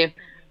still do.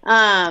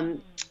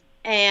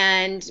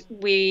 And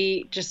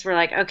we just were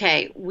like,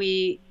 okay,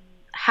 we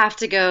have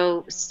to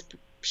go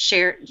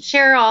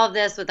share all of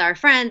this with our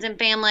friends and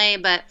family,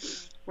 but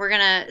we're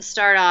going to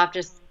start off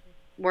just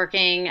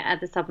working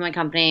at the supplement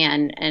company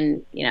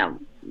and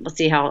we'll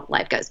see how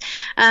life goes.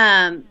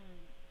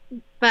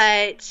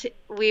 But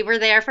we were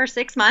there for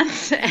 6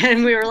 months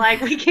and we were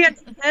like, we can't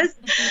do this.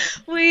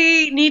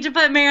 We need to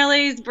put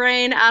Marilee's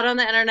brain out on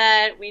the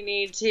internet. We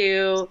need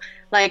to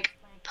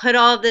put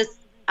all of this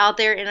out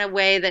there in a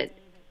way that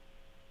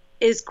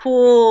is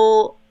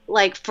cool,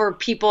 for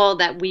people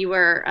that we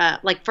were,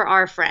 for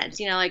our friends,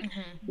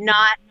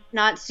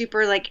 not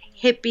super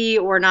hippie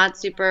or not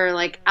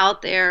super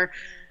out there,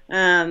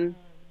 woo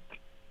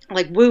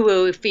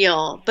woo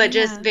feel, but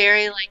just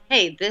very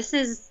hey, this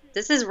is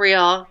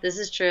real. This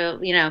is true,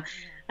 in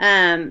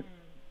a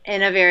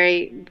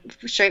very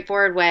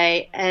straightforward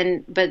way.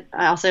 But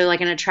also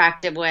an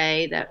attractive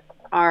way that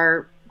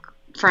our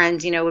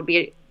friends, would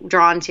be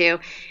drawn to.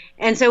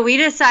 And so we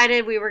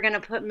decided we were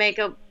going to make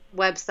a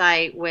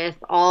website with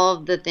all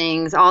of the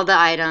things, all the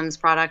items,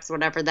 products,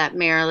 whatever that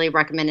Marilee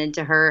recommended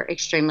to her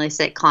extremely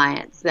sick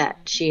clients, that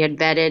she had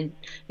vetted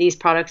these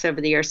products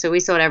over the years. So we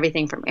sold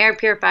everything from air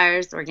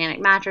purifiers, organic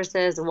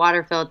mattresses,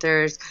 water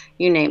filters,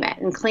 you name it.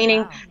 And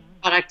cleaning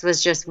product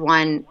was just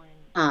one,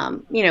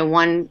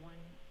 one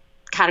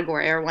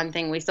category or one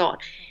thing we sold.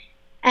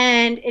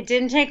 And it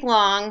didn't take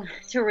long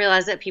to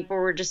realize that people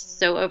were just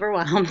so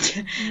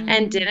overwhelmed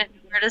and didn't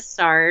know where to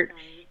start.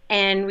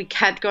 And we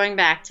kept going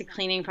back to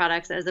cleaning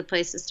products as a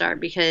place to start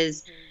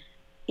because,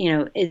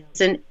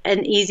 it's an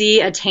easy,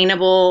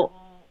 attainable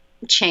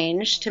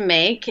change to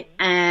make.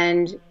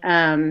 And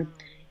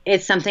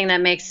it's something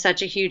that makes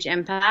such a huge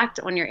impact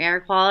on your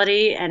air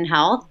quality and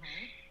health.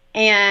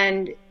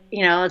 And,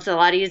 it's a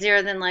lot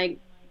easier than like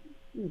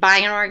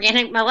buying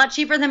a lot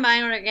cheaper than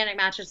buying an organic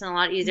mattress and a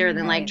lot easier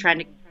than like trying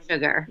to get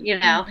sugar,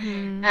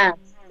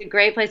 it's a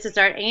great place to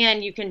start.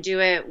 And you can do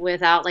it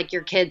without like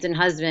your kids and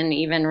husband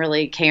even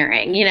really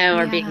caring,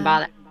 or being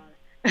bothered.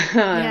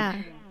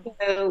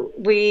 So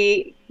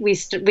we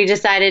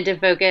decided to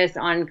focus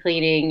on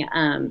cleaning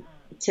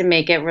to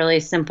make it really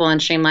simple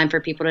and streamlined for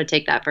people to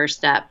take that first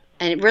step.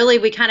 And really,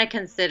 we kind of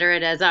consider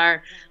it as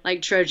our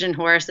like Trojan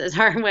horse, as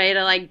our way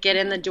to like get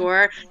in the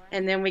door,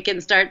 and then we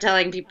can start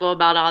telling people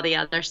about all the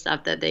other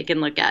stuff that they can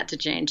look at to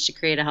change to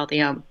create a healthy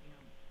home.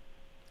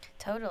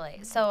 Totally.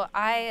 So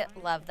I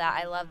love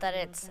that. I love that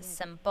it's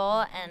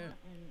simple and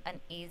an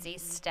easy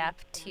step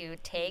to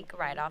take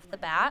right off the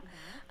bat.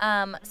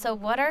 So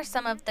what are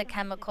some of the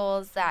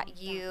chemicals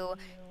that you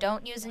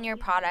don't use in your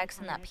products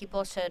and that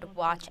people should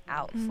watch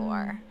out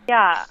for?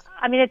 Yeah.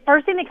 I mean, the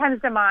first thing that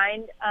comes to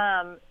mind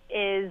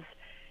is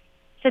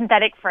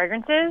synthetic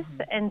fragrances.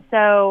 And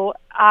so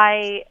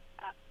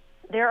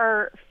there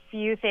are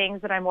few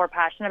things that I'm more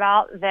passionate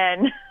about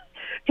than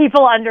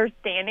people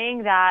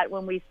understanding that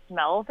when we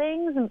smell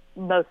things,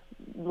 most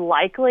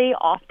likely,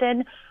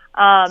 often,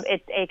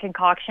 it's a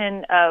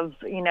concoction of,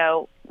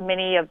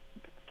 many of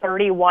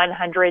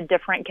 3,100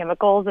 different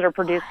chemicals that are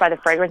produced by the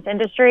fragrance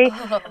industry.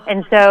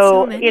 And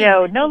so,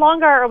 no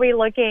longer are we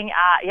looking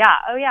at,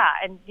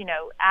 and,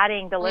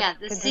 adding the list.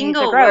 The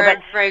single word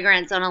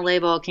fragrance on a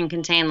label can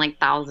contain like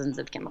thousands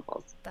of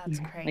chemicals. That's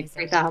crazy. Like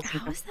 3,000.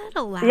 How is that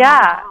allowed?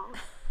 Yeah.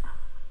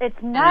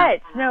 It's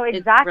nuts. No,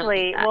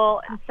 exactly. Really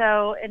well, and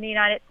so in the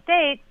United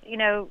States,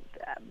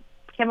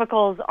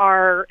 chemicals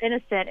are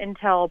innocent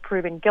until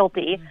proven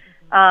guilty.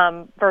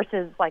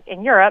 Versus like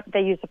in Europe,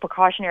 they use the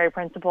precautionary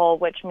principle,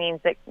 which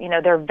means that,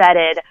 they're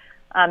vetted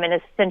and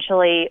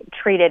essentially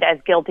treated as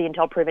guilty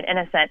until proven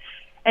innocent.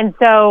 And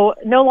so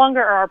no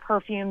longer are our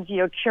perfumes,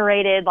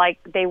 curated like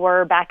they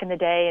were back in the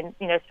day,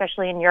 and,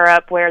 especially in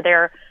Europe where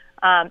they're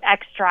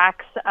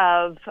extracts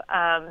of,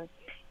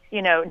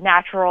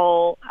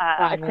 natural,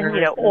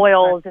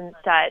 oils and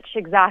such.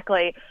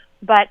 Exactly.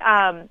 But,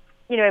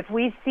 if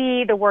we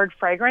see the word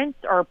fragrance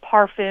or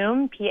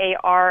parfum,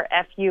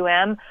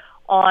 Parfum,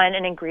 on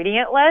an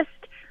ingredient list,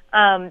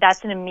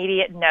 that's an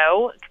immediate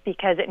no,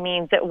 because it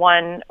means that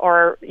one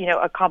or,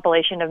 a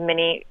compilation of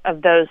many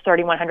of those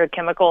 3,100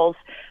 chemicals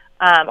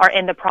are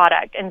in the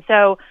product. And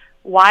so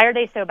why are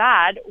they so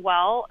bad?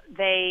 Well,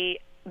 they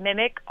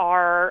mimic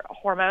our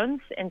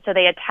hormones, and so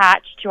they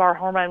attach to our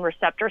hormone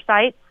receptor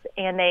sites,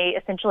 and they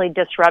essentially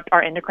disrupt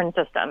our endocrine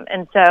system.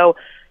 And so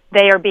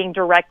they are being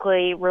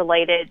directly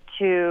related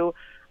to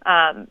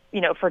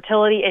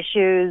fertility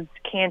issues,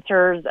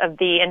 cancers of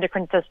the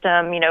endocrine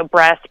system,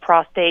 breast,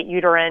 prostate,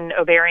 uterine,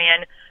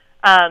 ovarian,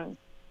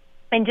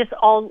 and just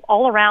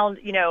all around,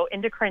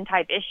 endocrine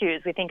type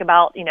issues. We think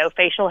about,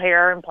 facial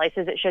hair in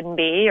places it shouldn't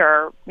be,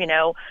 or,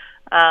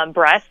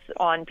 breasts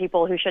on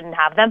people who shouldn't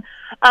have them.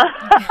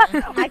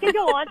 I could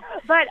go on,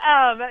 but,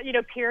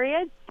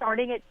 periods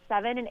starting at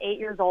 7 and 8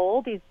 years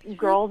old, these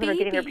girls that are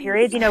getting their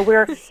periods,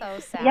 we're so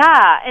sad.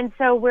 Yeah. And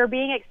so we're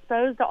being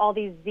exposed to all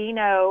these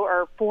xeno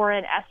or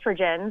foreign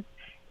estrogens,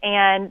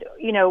 and,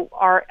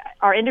 our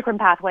endocrine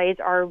pathways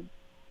are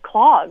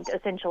clogged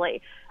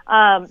essentially.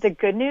 The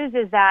good news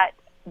is that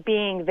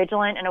being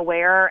vigilant and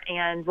aware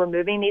and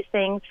removing these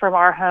things from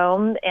our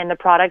home and the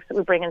products that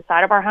we bring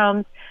inside of our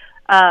homes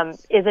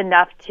is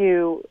enough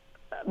to,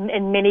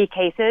 in many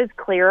cases,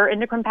 clear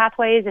endocrine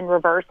pathways and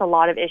reverse a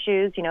lot of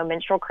issues,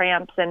 menstrual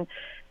cramps and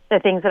the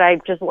things that I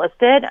just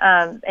listed,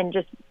 and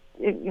just,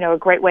 a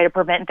great way to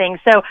prevent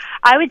things. So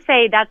I would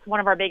say that's one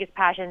of our biggest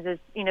passions is,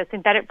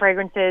 synthetic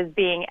fragrances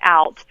being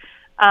out.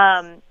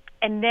 And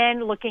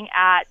then looking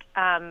at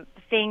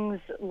things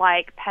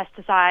like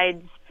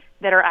pesticides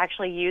that are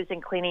actually used in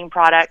cleaning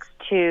products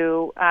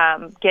to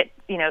get,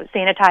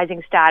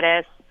 sanitizing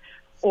status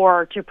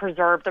or to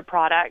preserve the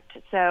product.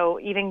 So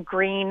even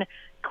green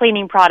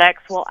cleaning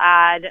products will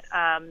add,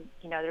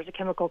 there's a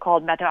chemical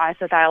called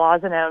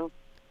methoisothiazolone,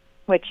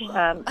 which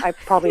I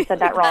probably said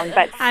that wrong,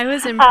 but I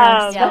was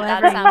impressed. Yeah,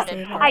 that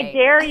sounded great. I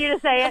dare you to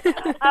say it.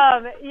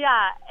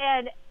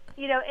 And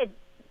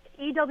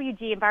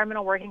EWG,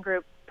 Environmental Working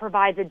Group,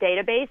 provides a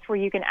database where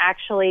you can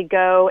actually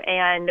go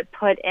and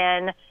put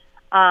in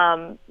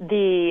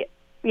the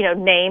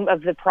name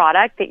of the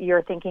product that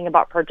you're thinking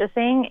about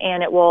purchasing,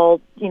 and it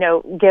will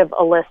give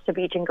a list of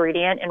each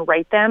ingredient and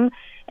rate them.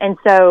 And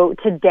so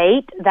to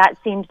date, that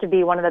seems to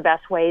be one of the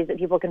best ways that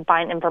people can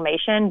find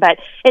information. But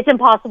it's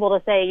impossible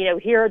to say,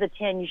 here are the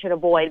 10 you should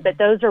avoid. But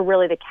those are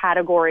really the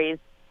categories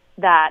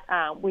that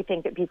we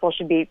think that people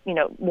should be,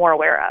 more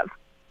aware of.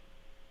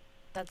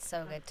 That's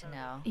so good to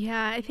know.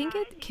 Yeah, I think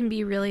it can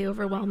be really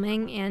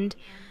overwhelming. And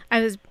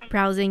I was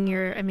browsing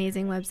your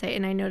amazing website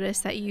and I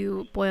noticed that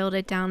you boiled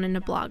it down in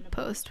a blog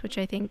post, which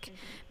I think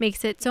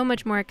makes it so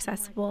much more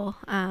accessible.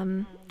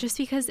 Just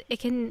because it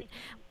can,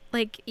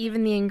 like,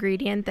 even the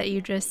ingredient that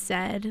you just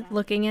said,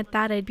 looking at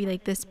that, I'd be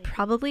like, this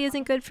probably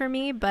isn't good for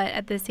me. But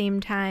at the same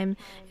time,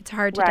 it's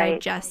hard to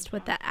digest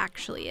what that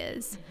actually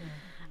is.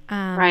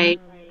 Right.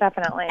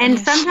 Definitely. And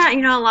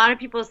sometimes, a lot of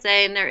people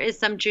say, and there is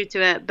some truth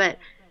to it, but,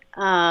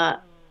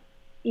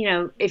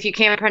 if you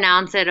can't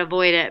pronounce it,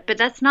 avoid it. But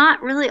that's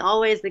not really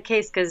always the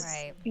case because,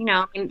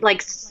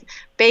 like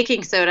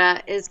baking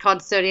soda is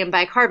called sodium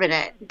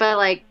bicarbonate, but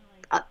like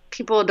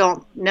people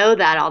don't know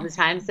that all the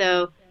time.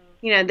 So,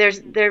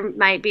 there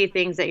might be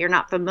things that you're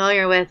not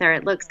familiar with or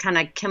it looks kind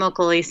of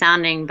chemically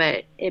sounding,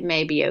 but it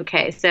may be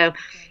okay. So,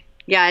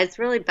 yeah, it's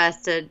really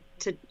best to,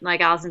 like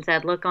Allison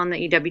said, look on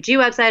the EWG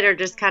website or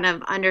just kind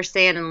of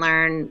understand and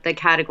learn the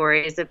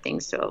categories of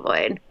things to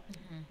avoid.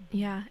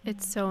 Yeah,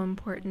 it's so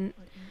important.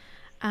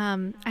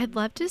 I'd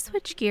love to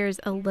switch gears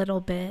a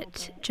little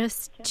bit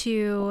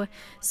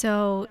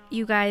so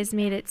you guys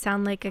made it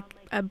sound like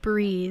a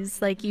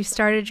breeze, like you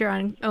started your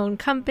own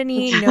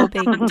company, no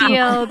big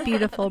deal,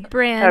 beautiful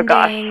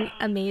branding,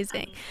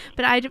 amazing.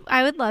 But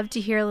I would love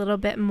to hear a little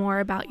bit more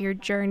about your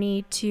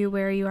journey to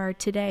where you are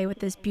today with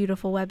this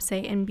beautiful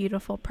website and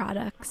beautiful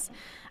products,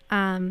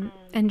 and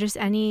just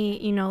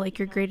any, like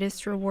your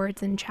greatest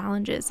rewards and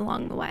challenges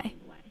along the way.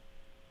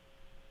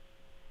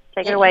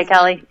 Take it away,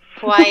 Kelly.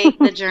 Quite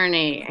the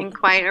journey and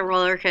quite a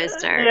roller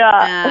coaster.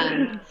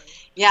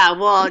 Yeah.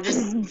 Well,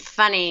 just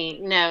funny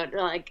note,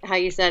 like how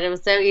you said, it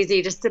was so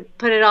easy just to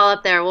put it all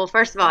up there. Well,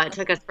 first of all, it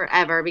took us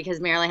forever because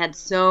Marilee had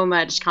so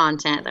much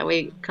content that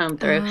we combed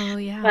through. Oh,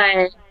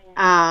 yeah.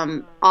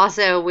 But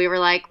also we were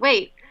like,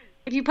 wait,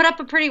 if you put up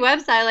a pretty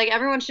website, like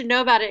everyone should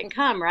know about it and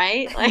come,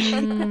 right? Like,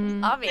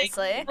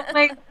 obviously.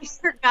 Like we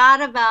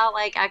forgot about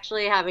like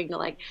actually having to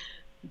like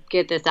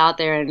get this out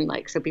there and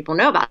like so people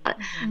know about it.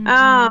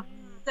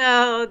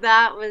 So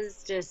that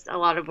was just a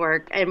lot of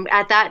work. And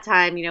at that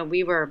time,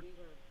 we were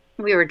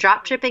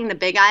drop shipping the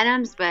big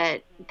items,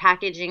 but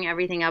packaging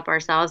everything up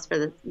ourselves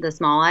for the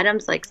small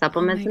items like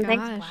supplements and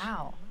things.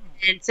 Wow.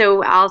 And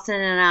so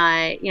Allison and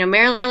I,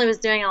 Marilee was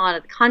doing a lot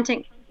of the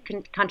content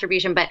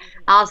contribution, but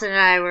Allison and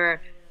I were,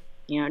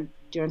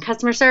 doing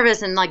customer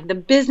service and like the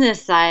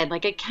business side,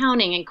 like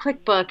accounting and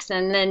QuickBooks,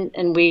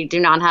 and we do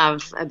not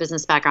have a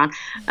business background.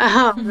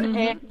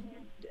 And,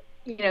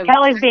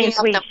 Kelly's being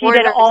sweet. She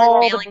did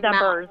all the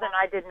numbers, and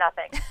I did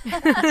nothing.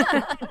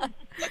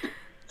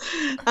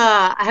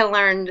 I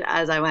learned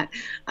as I went.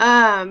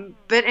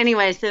 But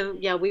anyway, so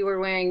yeah, we were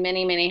wearing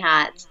many, many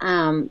hats.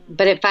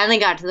 But it finally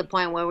got to the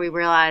point where we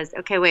realized,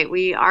 okay, wait,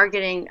 we are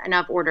getting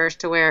enough orders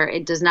to where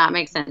it does not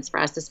make sense for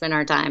us to spend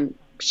our time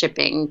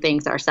shipping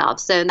things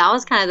ourselves. So that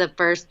was kind of the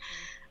first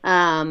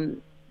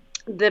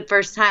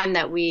time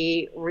that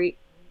we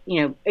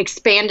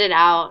expanded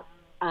out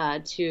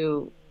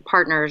to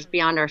partners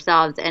beyond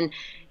ourselves, and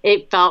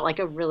it felt like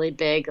a really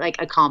big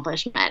like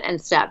accomplishment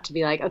and step to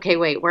be like, okay,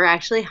 wait, we're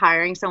actually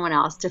hiring someone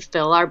else to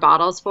fill our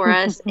bottles for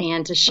us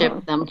and to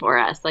ship them for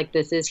us. Like,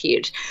 this is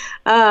huge.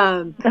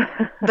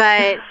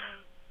 But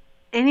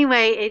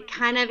anyway, it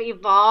kind of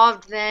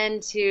evolved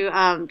then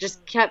to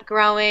just kept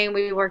growing.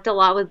 We worked a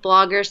lot with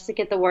bloggers to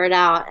get the word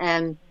out,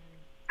 and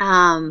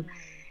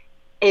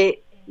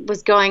it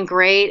was going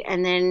great.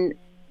 And then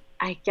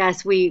I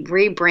guess we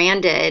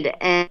rebranded,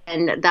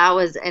 and that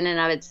was in and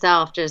of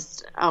itself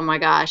just, oh my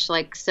gosh,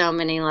 like so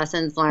many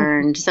lessons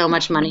learned, so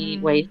much money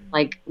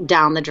like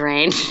down the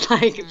drain,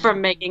 like from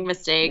making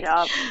mistakes.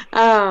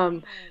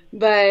 Yep.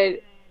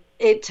 But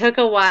it took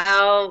a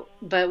while,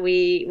 but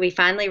we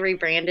finally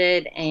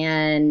rebranded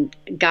and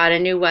got a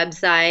new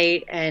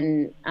website,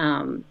 and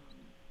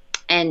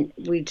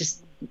we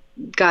just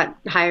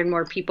hired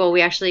more people.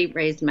 We actually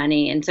raised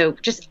money. And so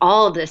just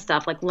all of this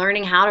stuff, like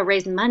learning how to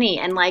raise money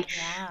and like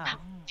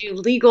do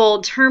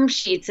legal term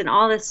sheets and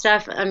all this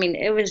stuff. I mean,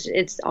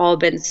 it's all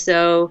been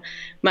so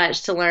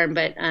much to learn,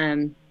 but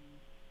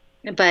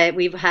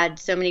we've had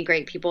so many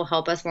great people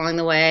help us along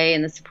the way,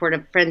 and the support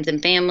of friends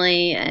and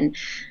family. And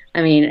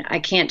I mean, I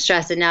can't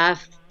stress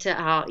enough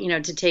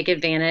to take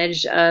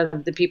advantage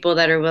of the people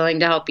that are willing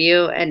to help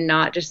you and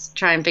not just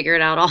try and figure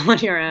it out all on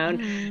your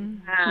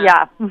own.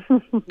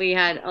 We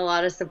had a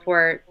lot of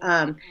support.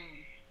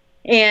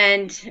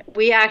 And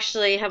we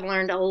actually have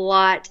learned a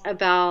lot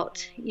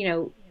about,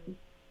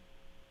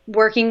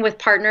 working with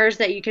partners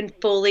that you can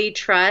fully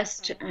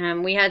trust.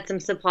 We had some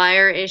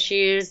supplier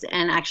issues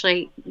and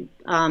actually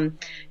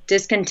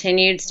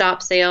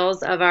stopped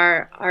sales of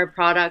our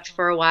product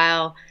for a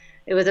while.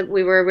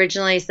 We were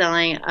originally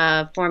selling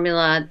a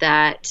formula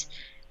that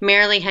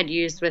Marilee had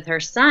used with her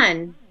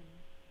son.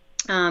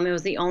 It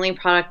was the only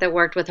product that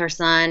worked with her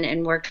son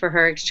and worked for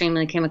her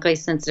extremely chemically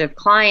sensitive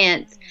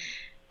clients,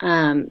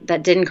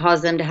 that didn't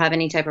cause them to have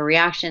any type of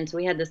reaction. So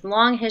we had this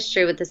long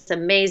history with this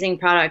amazing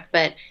product,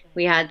 but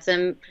we had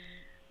some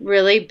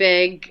really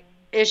big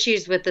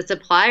issues with the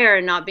supplier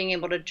and not being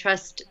able to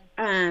trust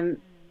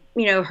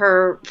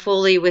her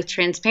fully with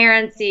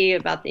transparency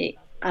about the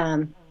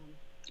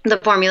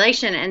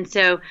formulation. And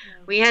so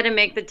we had to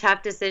make the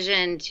tough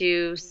decision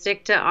to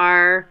stick to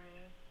our,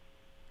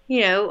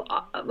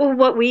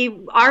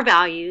 our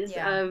values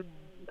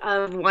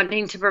of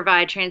wanting to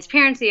provide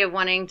transparency, of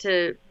wanting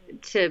to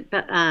just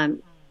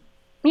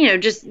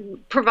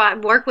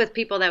work with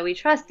people that we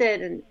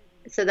trusted, and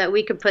so that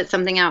we could put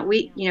something out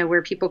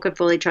where people could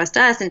fully trust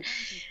us. And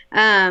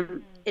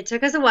it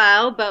took us a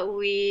while, but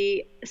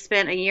we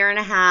spent a year and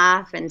a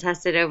half and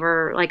tested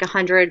over like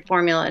 100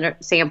 formula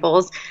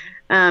samples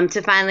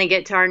to finally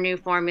get to our new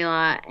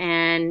formula.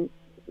 And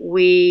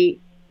we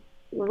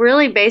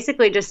really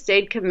basically just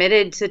stayed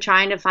committed to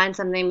trying to find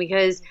something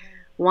because,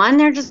 one,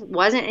 there just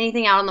wasn't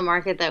anything out on the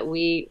market that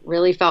we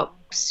really felt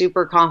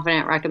super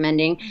confident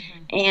recommending.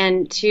 Mm-hmm.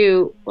 And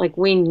two, like,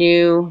 we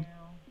knew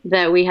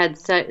that we had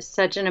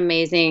such an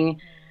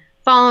amazing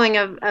following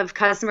of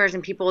customers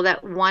and people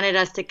that wanted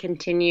us to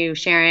continue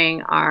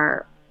sharing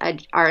our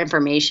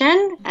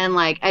information. And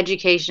like,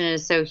 education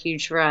is so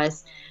huge for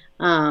us.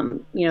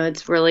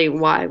 It's really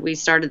why we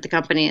started the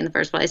company in the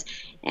first place.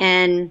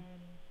 And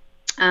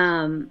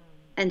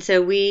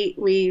so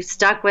we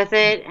stuck with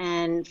it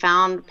and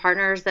found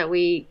partners that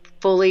we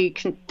fully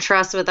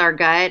trust with our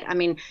gut. I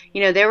mean,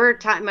 there were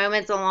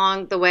moments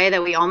along the way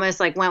that we almost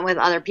like went with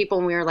other people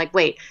and we were like,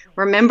 wait,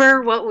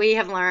 remember what we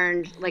have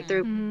learned like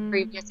through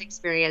previous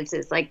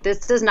experiences. Like,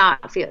 this does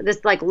not feel,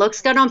 this like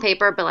looks good on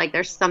paper, but like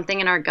there's something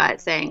in our gut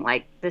saying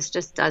like, this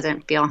just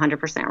doesn't feel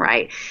 100%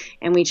 right.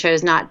 And we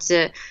chose not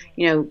to,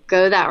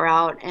 go that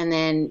route. And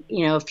then,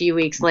 a few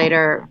weeks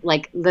later,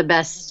 like the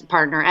best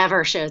partner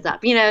ever shows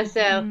up,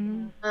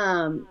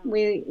 so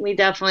we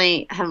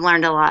definitely have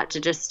learned a lot to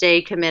just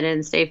stay committed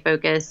and stay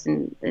focused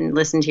and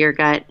listen to your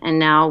gut. And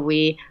now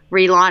we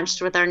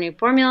relaunched with our new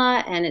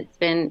formula, and it's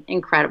been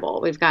incredible.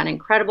 We've gotten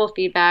incredible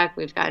feedback.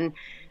 We've gotten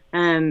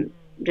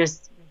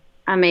just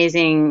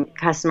amazing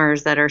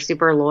customers that are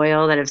super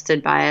loyal, that have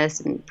stood by us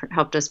and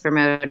helped us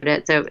promote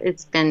it. So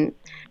it's been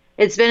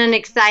an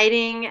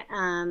exciting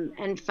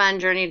and fun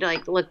journey to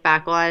like look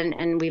back on,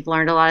 and we've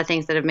learned a lot of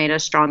things that have made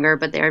us stronger.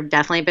 But there have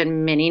definitely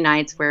been many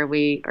nights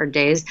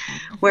days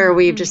where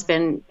we've just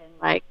been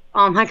like,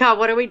 oh my God,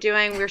 what are we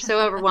doing? We're so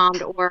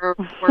overwhelmed, or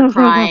we're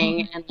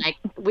crying and like,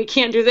 we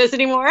can't do this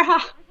anymore.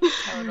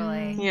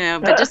 Totally.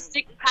 But just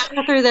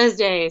power through those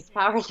days.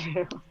 Power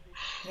through.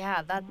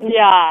 Yeah,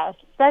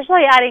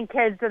 especially adding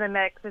kids to the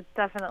mix. It's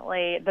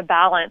definitely the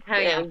balance. Oh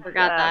yeah,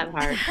 forgot that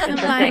part.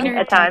 Interesting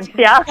at times.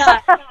 Yeah.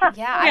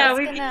 I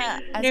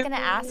was gonna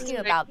ask you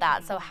about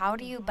that. So how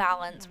do you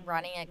balance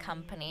running a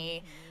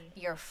company,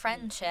 your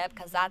friendship,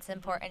 because that's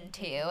important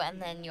too,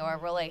 and then your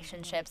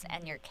relationships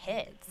and your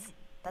kids?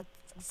 That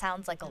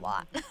sounds like a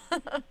lot.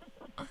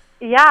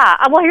 Yeah.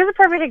 Well, here's a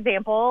perfect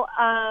example.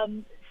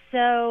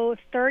 So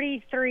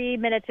 33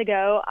 minutes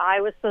ago,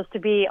 I was supposed to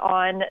be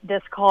on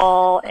this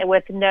call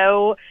with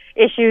no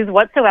issues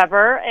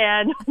whatsoever,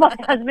 and my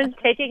husband's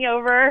taking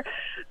over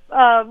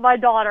my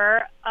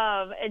daughter,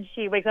 and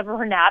she wakes up from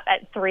her nap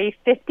at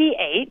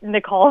 3:58, and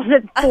the call's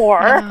at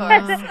 4.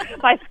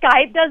 My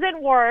Skype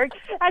doesn't work.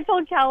 I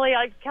told Kelly,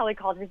 Kelly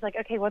called me, she's like,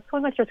 okay, what's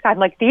going on with your Skype? I'm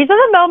like, these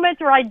are the moments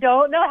where I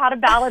don't know how to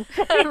balance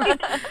things.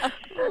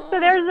 So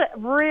there's a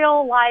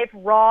real life,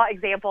 raw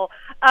example.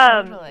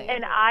 Totally.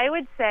 And I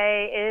would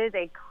say it is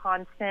a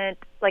constant,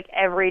 like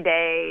every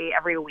day,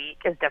 every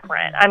week is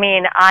different. I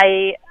mean,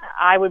 I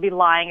would be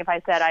lying if I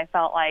said I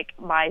felt like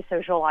my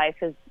social life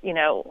is,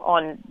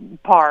 on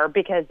par,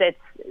 because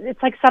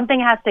it's like something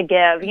has to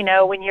give,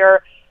 when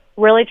you're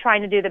really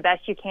trying to do the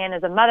best you can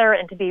as a mother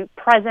and to be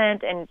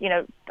present. And,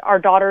 our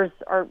daughters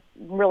are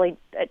really,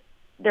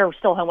 they're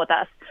still home with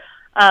us.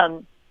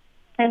 And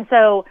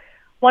so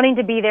wanting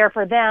to be there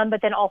for them,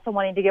 but then also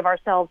wanting to give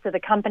ourselves to the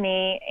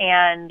company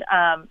and,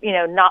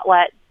 not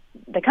let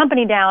the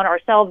company down,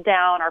 ourselves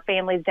down, our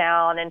families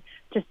down, and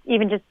just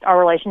our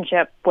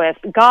relationship with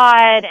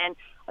God. And,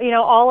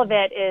 all of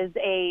it is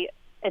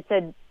it's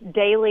a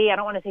daily, I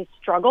don't want to say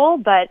struggle,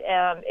 but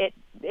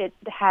it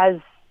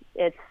has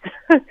its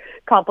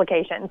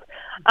complications.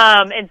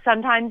 And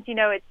sometimes,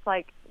 it's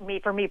like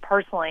for me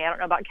personally, I don't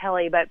know about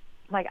Kelly, but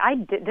like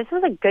this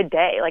was a good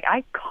day. Like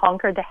I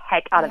conquered the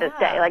heck out of this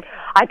day. Like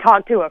I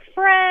talked to a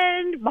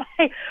friend,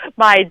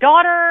 my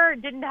daughter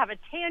didn't have a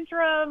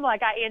tantrum.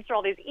 Like I answered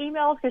all these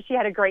emails because she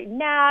had a great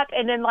nap.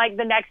 And then like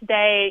the next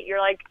day you're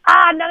like,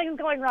 nothing's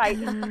going right.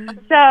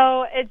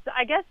 So it's,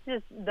 I guess,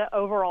 just the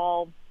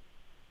overall,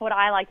 what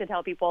I like to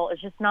tell people is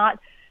just not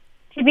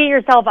to beat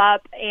yourself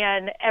up,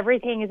 and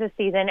everything is a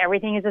season,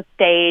 everything is a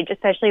stage,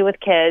 especially with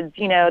kids.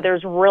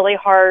 There's really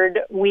hard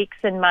weeks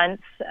and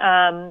months.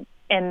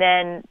 And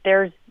then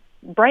there's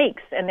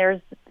breaks and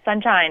there's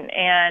sunshine,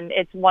 and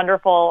it's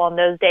wonderful on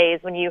those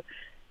days when you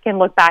can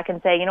look back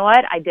and say, you know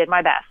what, I did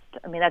my best.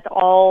 I mean, that's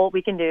all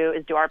we can do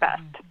is do our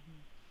best.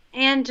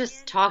 And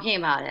just talking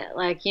about it,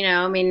 like,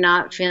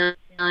 not feeling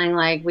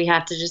like we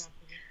have to just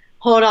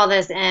hold all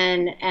this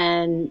in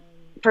and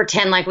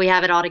pretend like we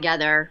have it all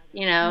together.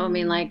 I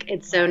mean, like,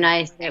 it's so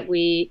nice that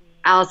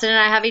Allison and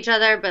I have each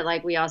other, but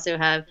like we also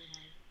have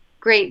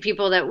great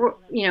people that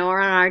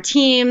are on our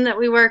team that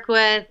we work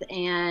with,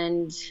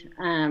 and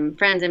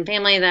friends and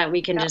family that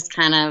we can just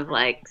kind of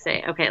like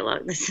say, okay,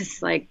 look, this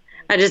is like,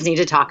 I just need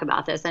to talk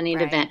about this. I need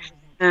to vent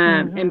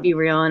and be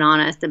real and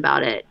honest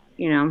about it.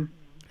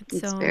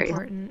 It's so very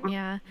important.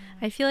 Yeah.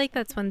 I feel like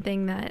that's one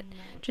thing that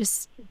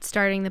just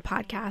starting the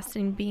podcast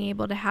and being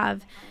able to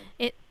have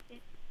it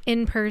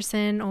in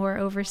person or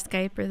over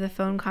Skype or the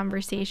phone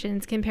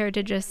conversations compared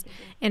to just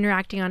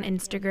interacting on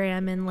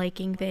Instagram and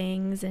liking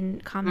things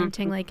and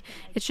commenting, like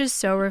it's just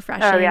so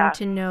refreshing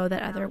to know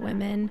that other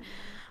women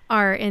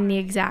are in the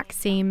exact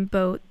same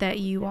boat that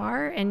you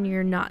are and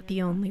you're not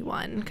the only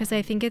one, because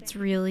I think it's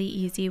really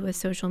easy with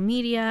social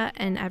media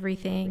and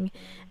everything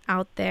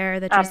out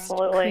there that just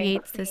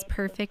creates this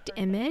perfect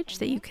image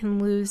that you can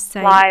lose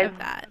sight of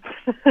that.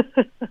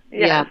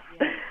 Yeah,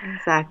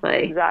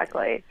 exactly.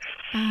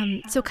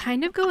 So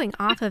kind of going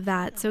off of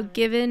that, so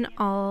given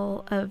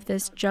all of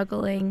this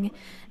juggling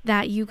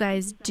that you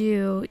guys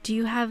do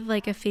you have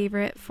like a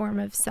favorite form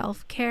of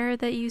self-care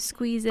that you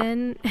squeeze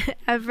in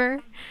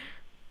ever?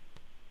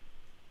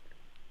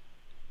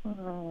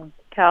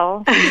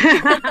 Kel? I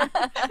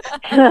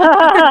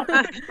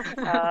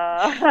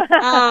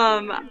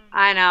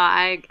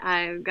know.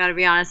 I've got to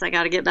be honest. I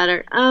got to get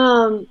better.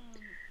 I'm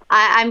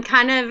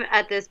kind of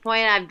at this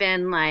point. I've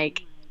been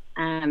like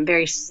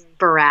very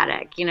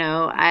sporadic,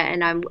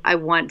 I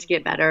want to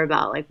get better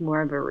about like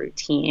more of a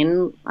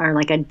routine or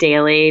like a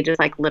daily, just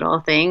like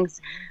little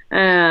things.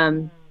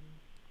 But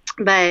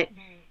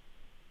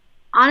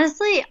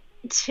honestly,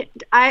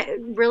 I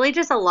really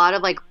just a lot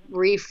of like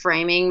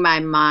reframing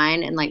my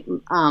mind and like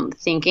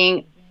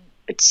thinking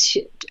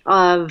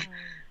of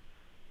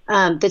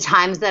the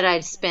times that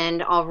I'd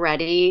spend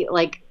already,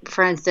 like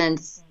for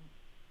instance,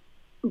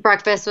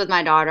 breakfast with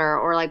my daughter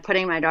or like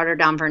putting my daughter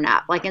down for a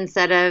nap. Like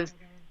instead of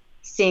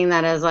seeing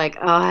that as like,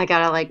 oh, I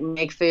gotta like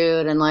make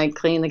food and like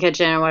clean the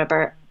kitchen or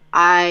whatever,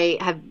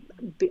 I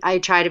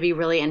try to be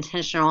really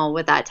intentional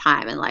with that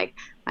time, and like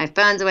my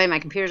phone's away, my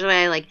computer's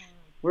away, like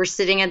we're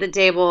sitting at the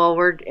table,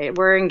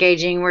 we're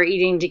engaging, we're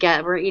eating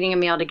together, we're eating a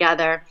meal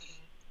together.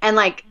 And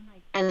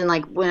then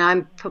like when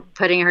I'm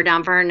putting her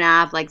down for her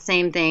nap, like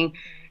same thing.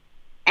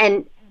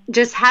 And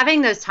just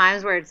having those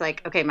times where it's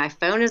like, okay, my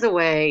phone is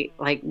away,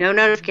 like no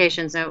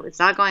notifications, no, it's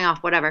not going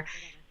off, whatever.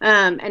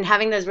 And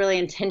having those really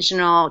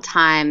intentional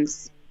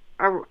times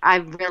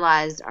I've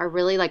realized are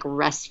really like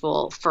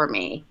restful for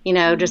me,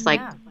 just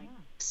like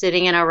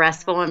sitting in a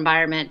restful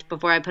environment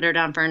before I put her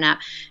down for a nap.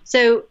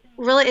 So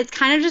really it's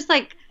kind of just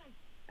like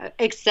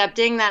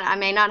accepting that I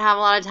may not have a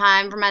lot of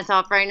time for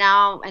myself right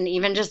now, and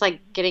even just like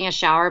getting a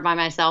shower by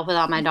myself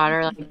without my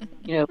daughter, like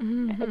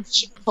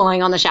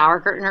pulling on the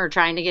shower curtain or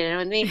trying to get in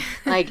with me,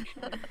 like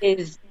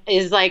is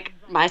like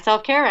my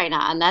self-care right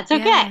now, and that's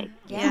okay.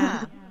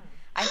 Yeah.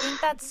 I think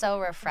that's so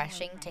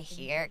refreshing to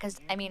hear, because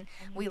I mean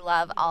we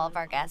love all of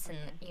our guests, and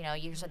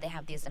usually they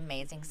have these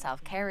amazing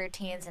self-care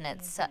routines, and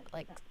it's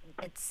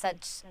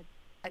such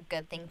a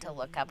good thing to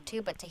look up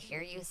to, but to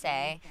hear you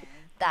say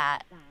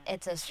that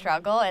it's a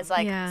struggle is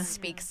like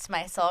speaks to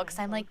my soul, because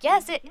I'm like,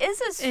 yes, it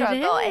is a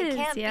struggle. It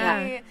can't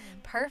be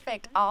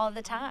perfect all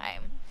the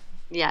time.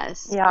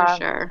 Yes, for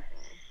sure.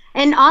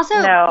 And also,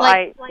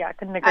 I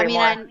couldn't agree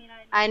more.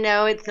 I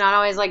know it's not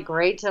always like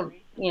great to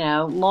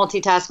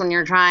multitask when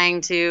you're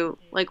trying to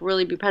like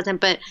really be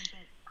present, but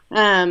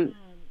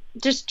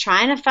just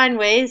trying to find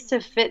ways to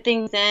fit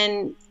things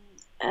in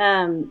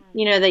that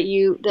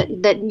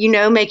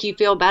make you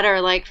feel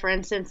better. Like for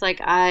instance, like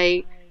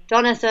I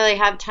don't necessarily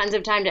have tons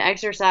of time to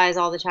exercise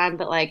all the time,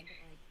 but like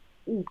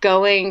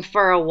going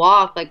for a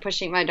walk, like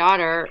pushing my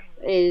daughter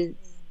is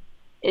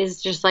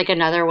just like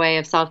another way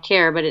of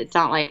self-care. But it's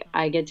not like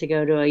I get to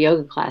go to a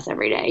yoga class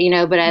every day,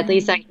 but at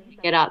least I can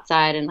get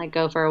outside and like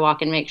go for a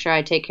walk and make sure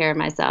I take care of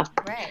myself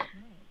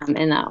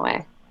in that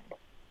way.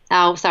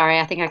 Oh, sorry,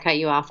 I think I cut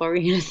you off. What were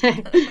you gonna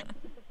say?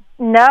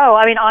 No,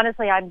 I mean,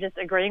 honestly, I'm just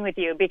agreeing with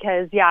you,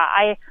 because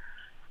I've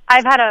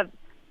had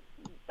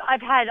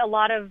a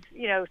lot of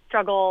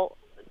struggle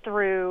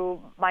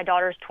through my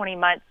daughter's 20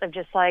 months of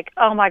just like,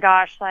 oh my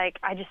gosh, like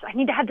I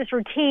need to have this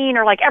routine,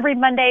 or like every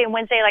Monday and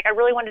Wednesday, like I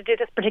really want to do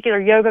this particular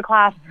yoga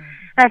class.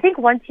 And I think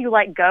once you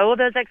let go of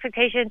those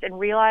expectations and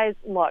realize,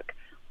 look,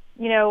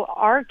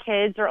 our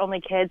kids are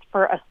only kids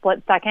for a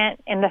split second,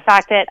 and the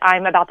fact that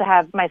I'm about to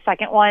have my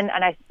second one,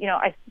 and I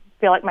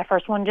feel like my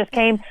first one just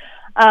came,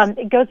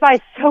 it goes by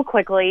so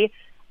quickly,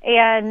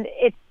 and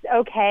it's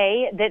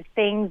okay that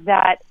things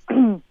that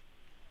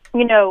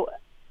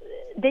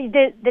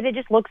that it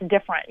just looks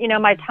different.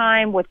 My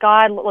time with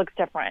God looks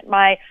different.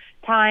 My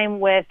time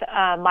with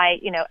my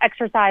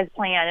exercise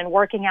plan and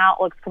working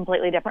out looks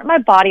completely different. My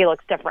body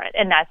looks different,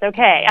 and that's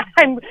okay.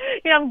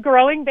 I'm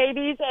growing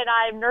babies and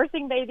I'm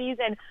nursing babies,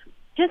 and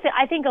just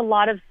I think a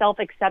lot of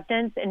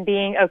self-acceptance and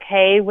being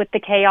okay with the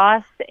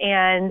chaos,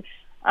 and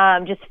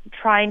just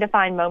trying to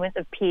find moments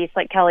of peace,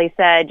 like Kelly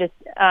said, just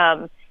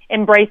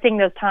embracing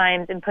those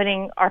times and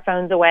putting our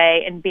phones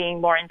away and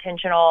being more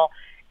intentional,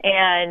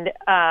 and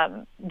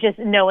just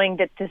knowing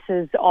that this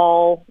is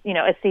all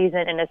a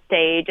season and a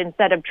stage,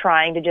 instead of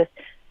trying to just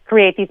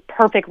create these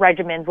perfect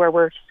regimens where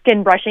we're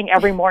skin brushing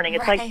every morning.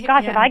 It's like,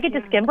 gosh, if I get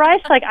to skin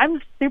brush, like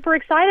I'm super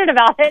excited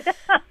about it.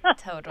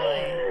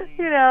 Totally.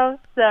 You know,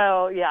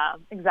 so yeah,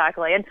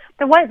 exactly. And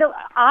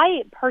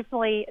I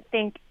personally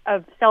think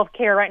of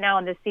self-care right now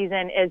in this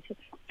season is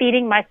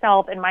feeding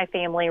myself and my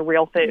family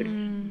real food.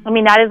 I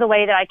mean, that is a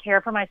way that I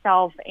care for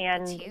myself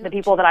and the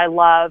people that I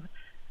love.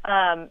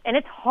 And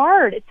it's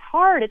hard. It's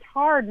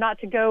hard not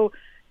to go,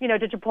 you know,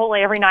 to Chipotle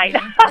every night.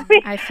 I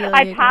mean,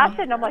 I pass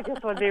it and I'm like,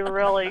 this would be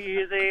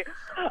really easy.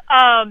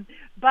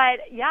 But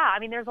yeah, I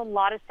mean, there's a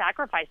lot of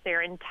sacrifice there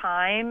in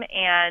time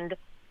and,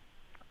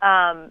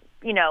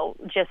 you know,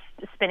 just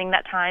spending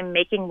that time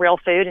making real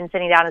food and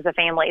sitting down as a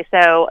family.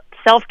 So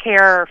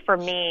self-care for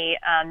me,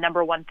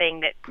 number one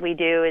thing that we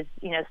do is,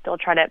 you know, still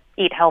try to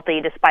eat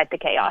healthy despite the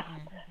chaos.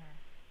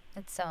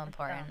 It's so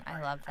important.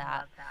 I love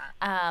that.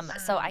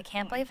 So I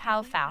can't believe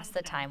how fast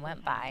the time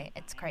went by.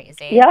 It's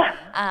crazy.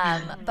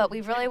 Yeah. But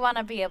we really want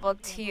to be able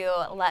to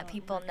let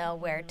people know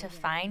where to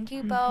find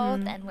you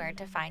both and where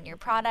to find your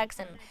products,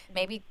 and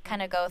maybe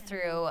kind of go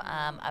through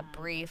a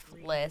brief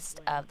list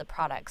of the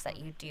products that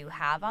you do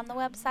have on the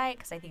website,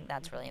 because I think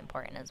that's really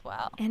important as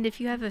well. And if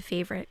you have a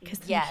favorite, because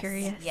I'm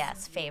curious.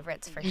 Yes,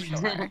 favorites for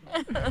sure.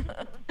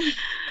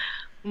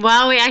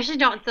 Well, we actually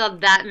don't sell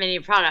that many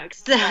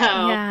products, so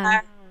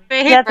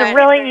That's a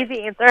really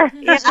easy answer.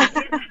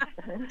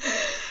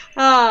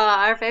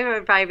 Our favorite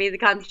would probably be the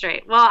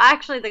concentrate. Well,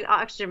 actually, the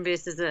Oxygen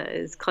Boost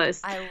is close.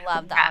 I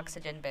love the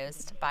Oxygen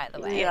Boost, by the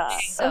way. Yeah.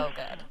 It's so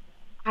good.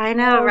 I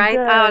know, right?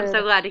 Good. Oh, I'm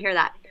so glad to hear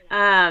that.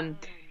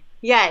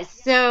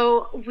 Yes,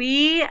 so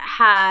we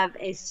have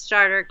a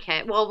starter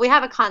kit. Well, we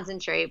have a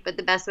concentrate, but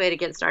the best way to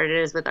get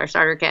started is with our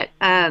starter kit.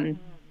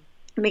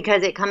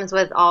 Because it comes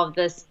with all of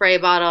the spray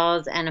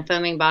bottles and a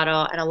foaming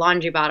bottle and a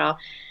laundry bottle.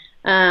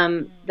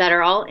 That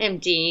are all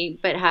empty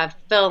but have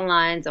fill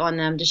lines on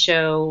them to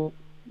show,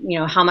 you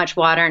know, how much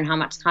water and how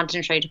much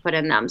concentrate to put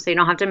in them, so you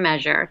don't have to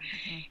measure.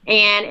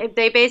 And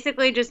they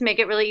basically just make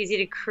it really easy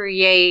to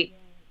create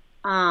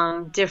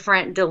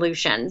different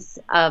dilutions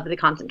of the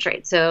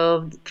concentrate.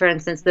 So, for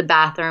instance, the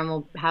bathroom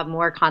will have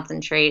more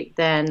concentrate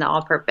than the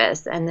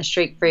all-purpose, and the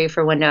streak-free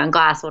for window and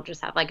glass will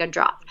just have like a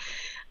drop.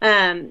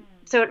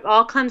 So it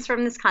all comes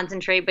from this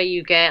concentrate, but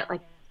you get like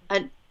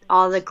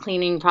all the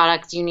cleaning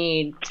products you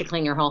need to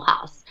clean your whole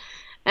house.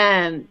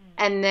 And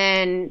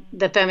then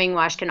the foaming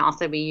wash can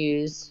also be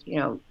used, you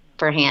know,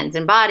 for hands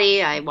and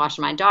body. I wash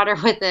my daughter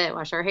with it,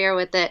 wash her hair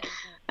with it.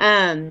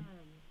 And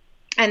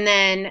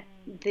then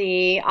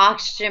the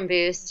Oxygen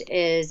Boost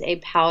is a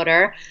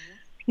powder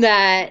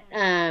that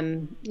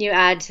you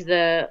add to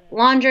the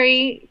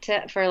laundry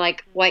for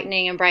like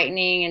whitening and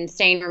brightening and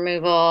stain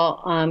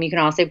removal. You can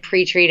also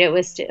pre-treat it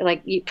with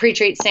you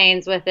pre-treat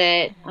stains with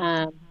it.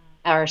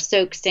 Or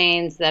soak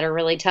stains that are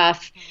really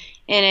tough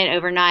in it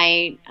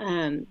overnight.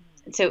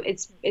 So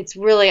it's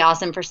really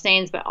awesome for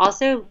stains, but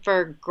also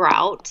for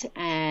grout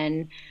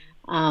and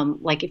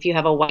like if you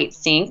have a white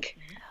sink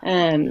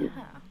that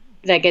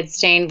gets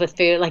stained with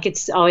food. Like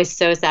it's always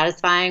so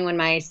satisfying when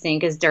my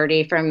sink is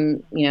dirty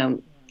from, you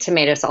know,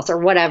 tomato sauce or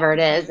whatever it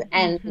is,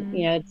 and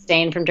you know, it's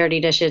stained from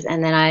dirty dishes,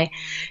 and then I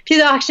do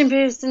the Oxygen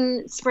Boost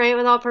and spray it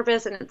with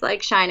all-purpose, and it's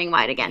like shining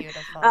white again.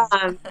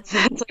 That's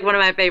like one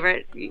of my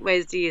favorite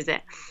ways to use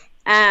it.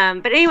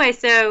 But anyway,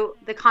 so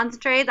the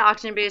concentrate, the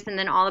Oxygen Boost, and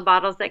then all the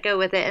bottles that go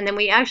with it. And then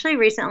we actually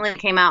recently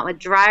came out with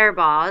dryer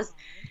balls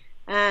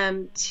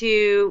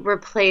to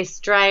replace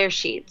dryer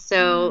sheets.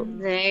 So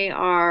they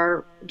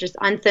are just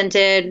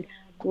unscented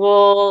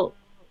wool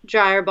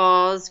dryer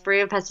balls, free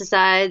of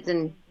pesticides,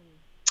 and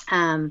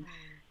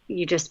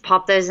you just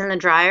pop those in the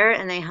dryer,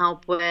 and they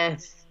help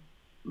with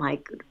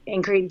like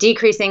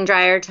decreasing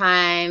dryer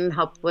time,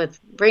 help with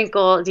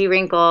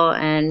de-wrinkle,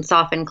 and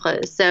soften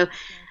clothes. So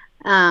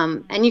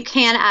and you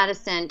can add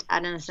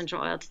an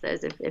essential oil to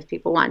those if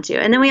people want to.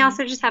 And then we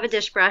also just have a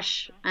dish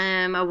brush,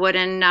 a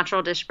wooden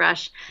natural dish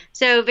brush.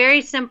 So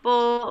very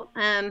simple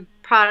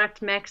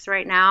product mix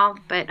right now,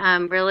 but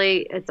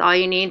really it's all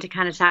you need to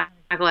kind of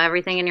tackle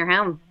everything in your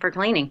home for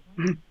cleaning.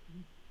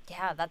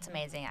 Yeah, that's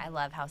amazing. I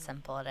love how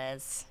simple it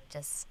is.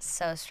 Just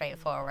so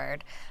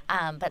straightforward.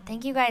 But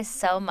thank you guys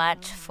so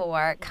much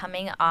for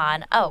coming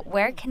on. Oh,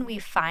 where can we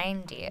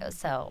find you?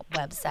 So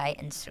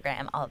website,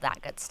 Instagram, all of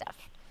that good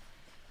stuff.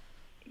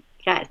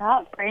 Yes.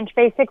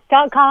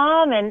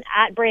 BranchBasics.com and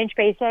at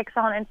BranchBasics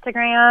on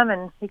Instagram,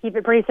 and we keep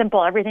it pretty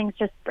simple. Everything's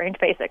just Branch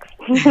Basics.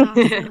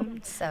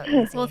 Awesome. So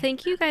easy. Well,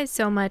 thank you guys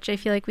so much. I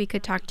feel like we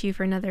could talk to you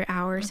for another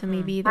hour, so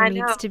maybe there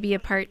needs to be a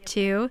part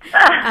 2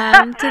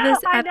 to this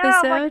episode. I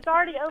know, like it's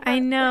already over. I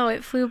know,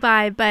 it flew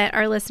by, but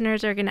our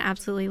listeners are going to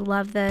absolutely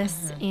love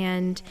this,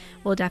 and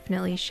we'll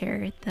definitely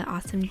share the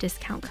awesome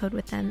discount code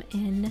with them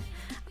in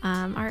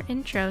our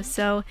intro.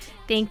 So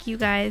thank you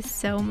guys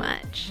so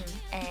much.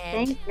 And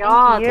thank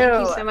y'all.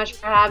 Thank you so much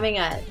for having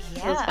us.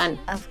 Yeah, it was fun.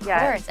 Of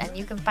course. And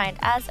you can find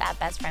us at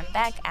Best Friend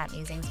Beck, at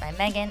Musings by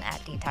Megan, at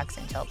Detox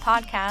and Chill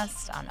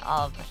Podcast, on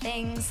all of the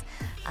things.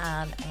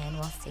 And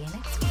we'll see you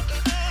next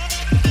week.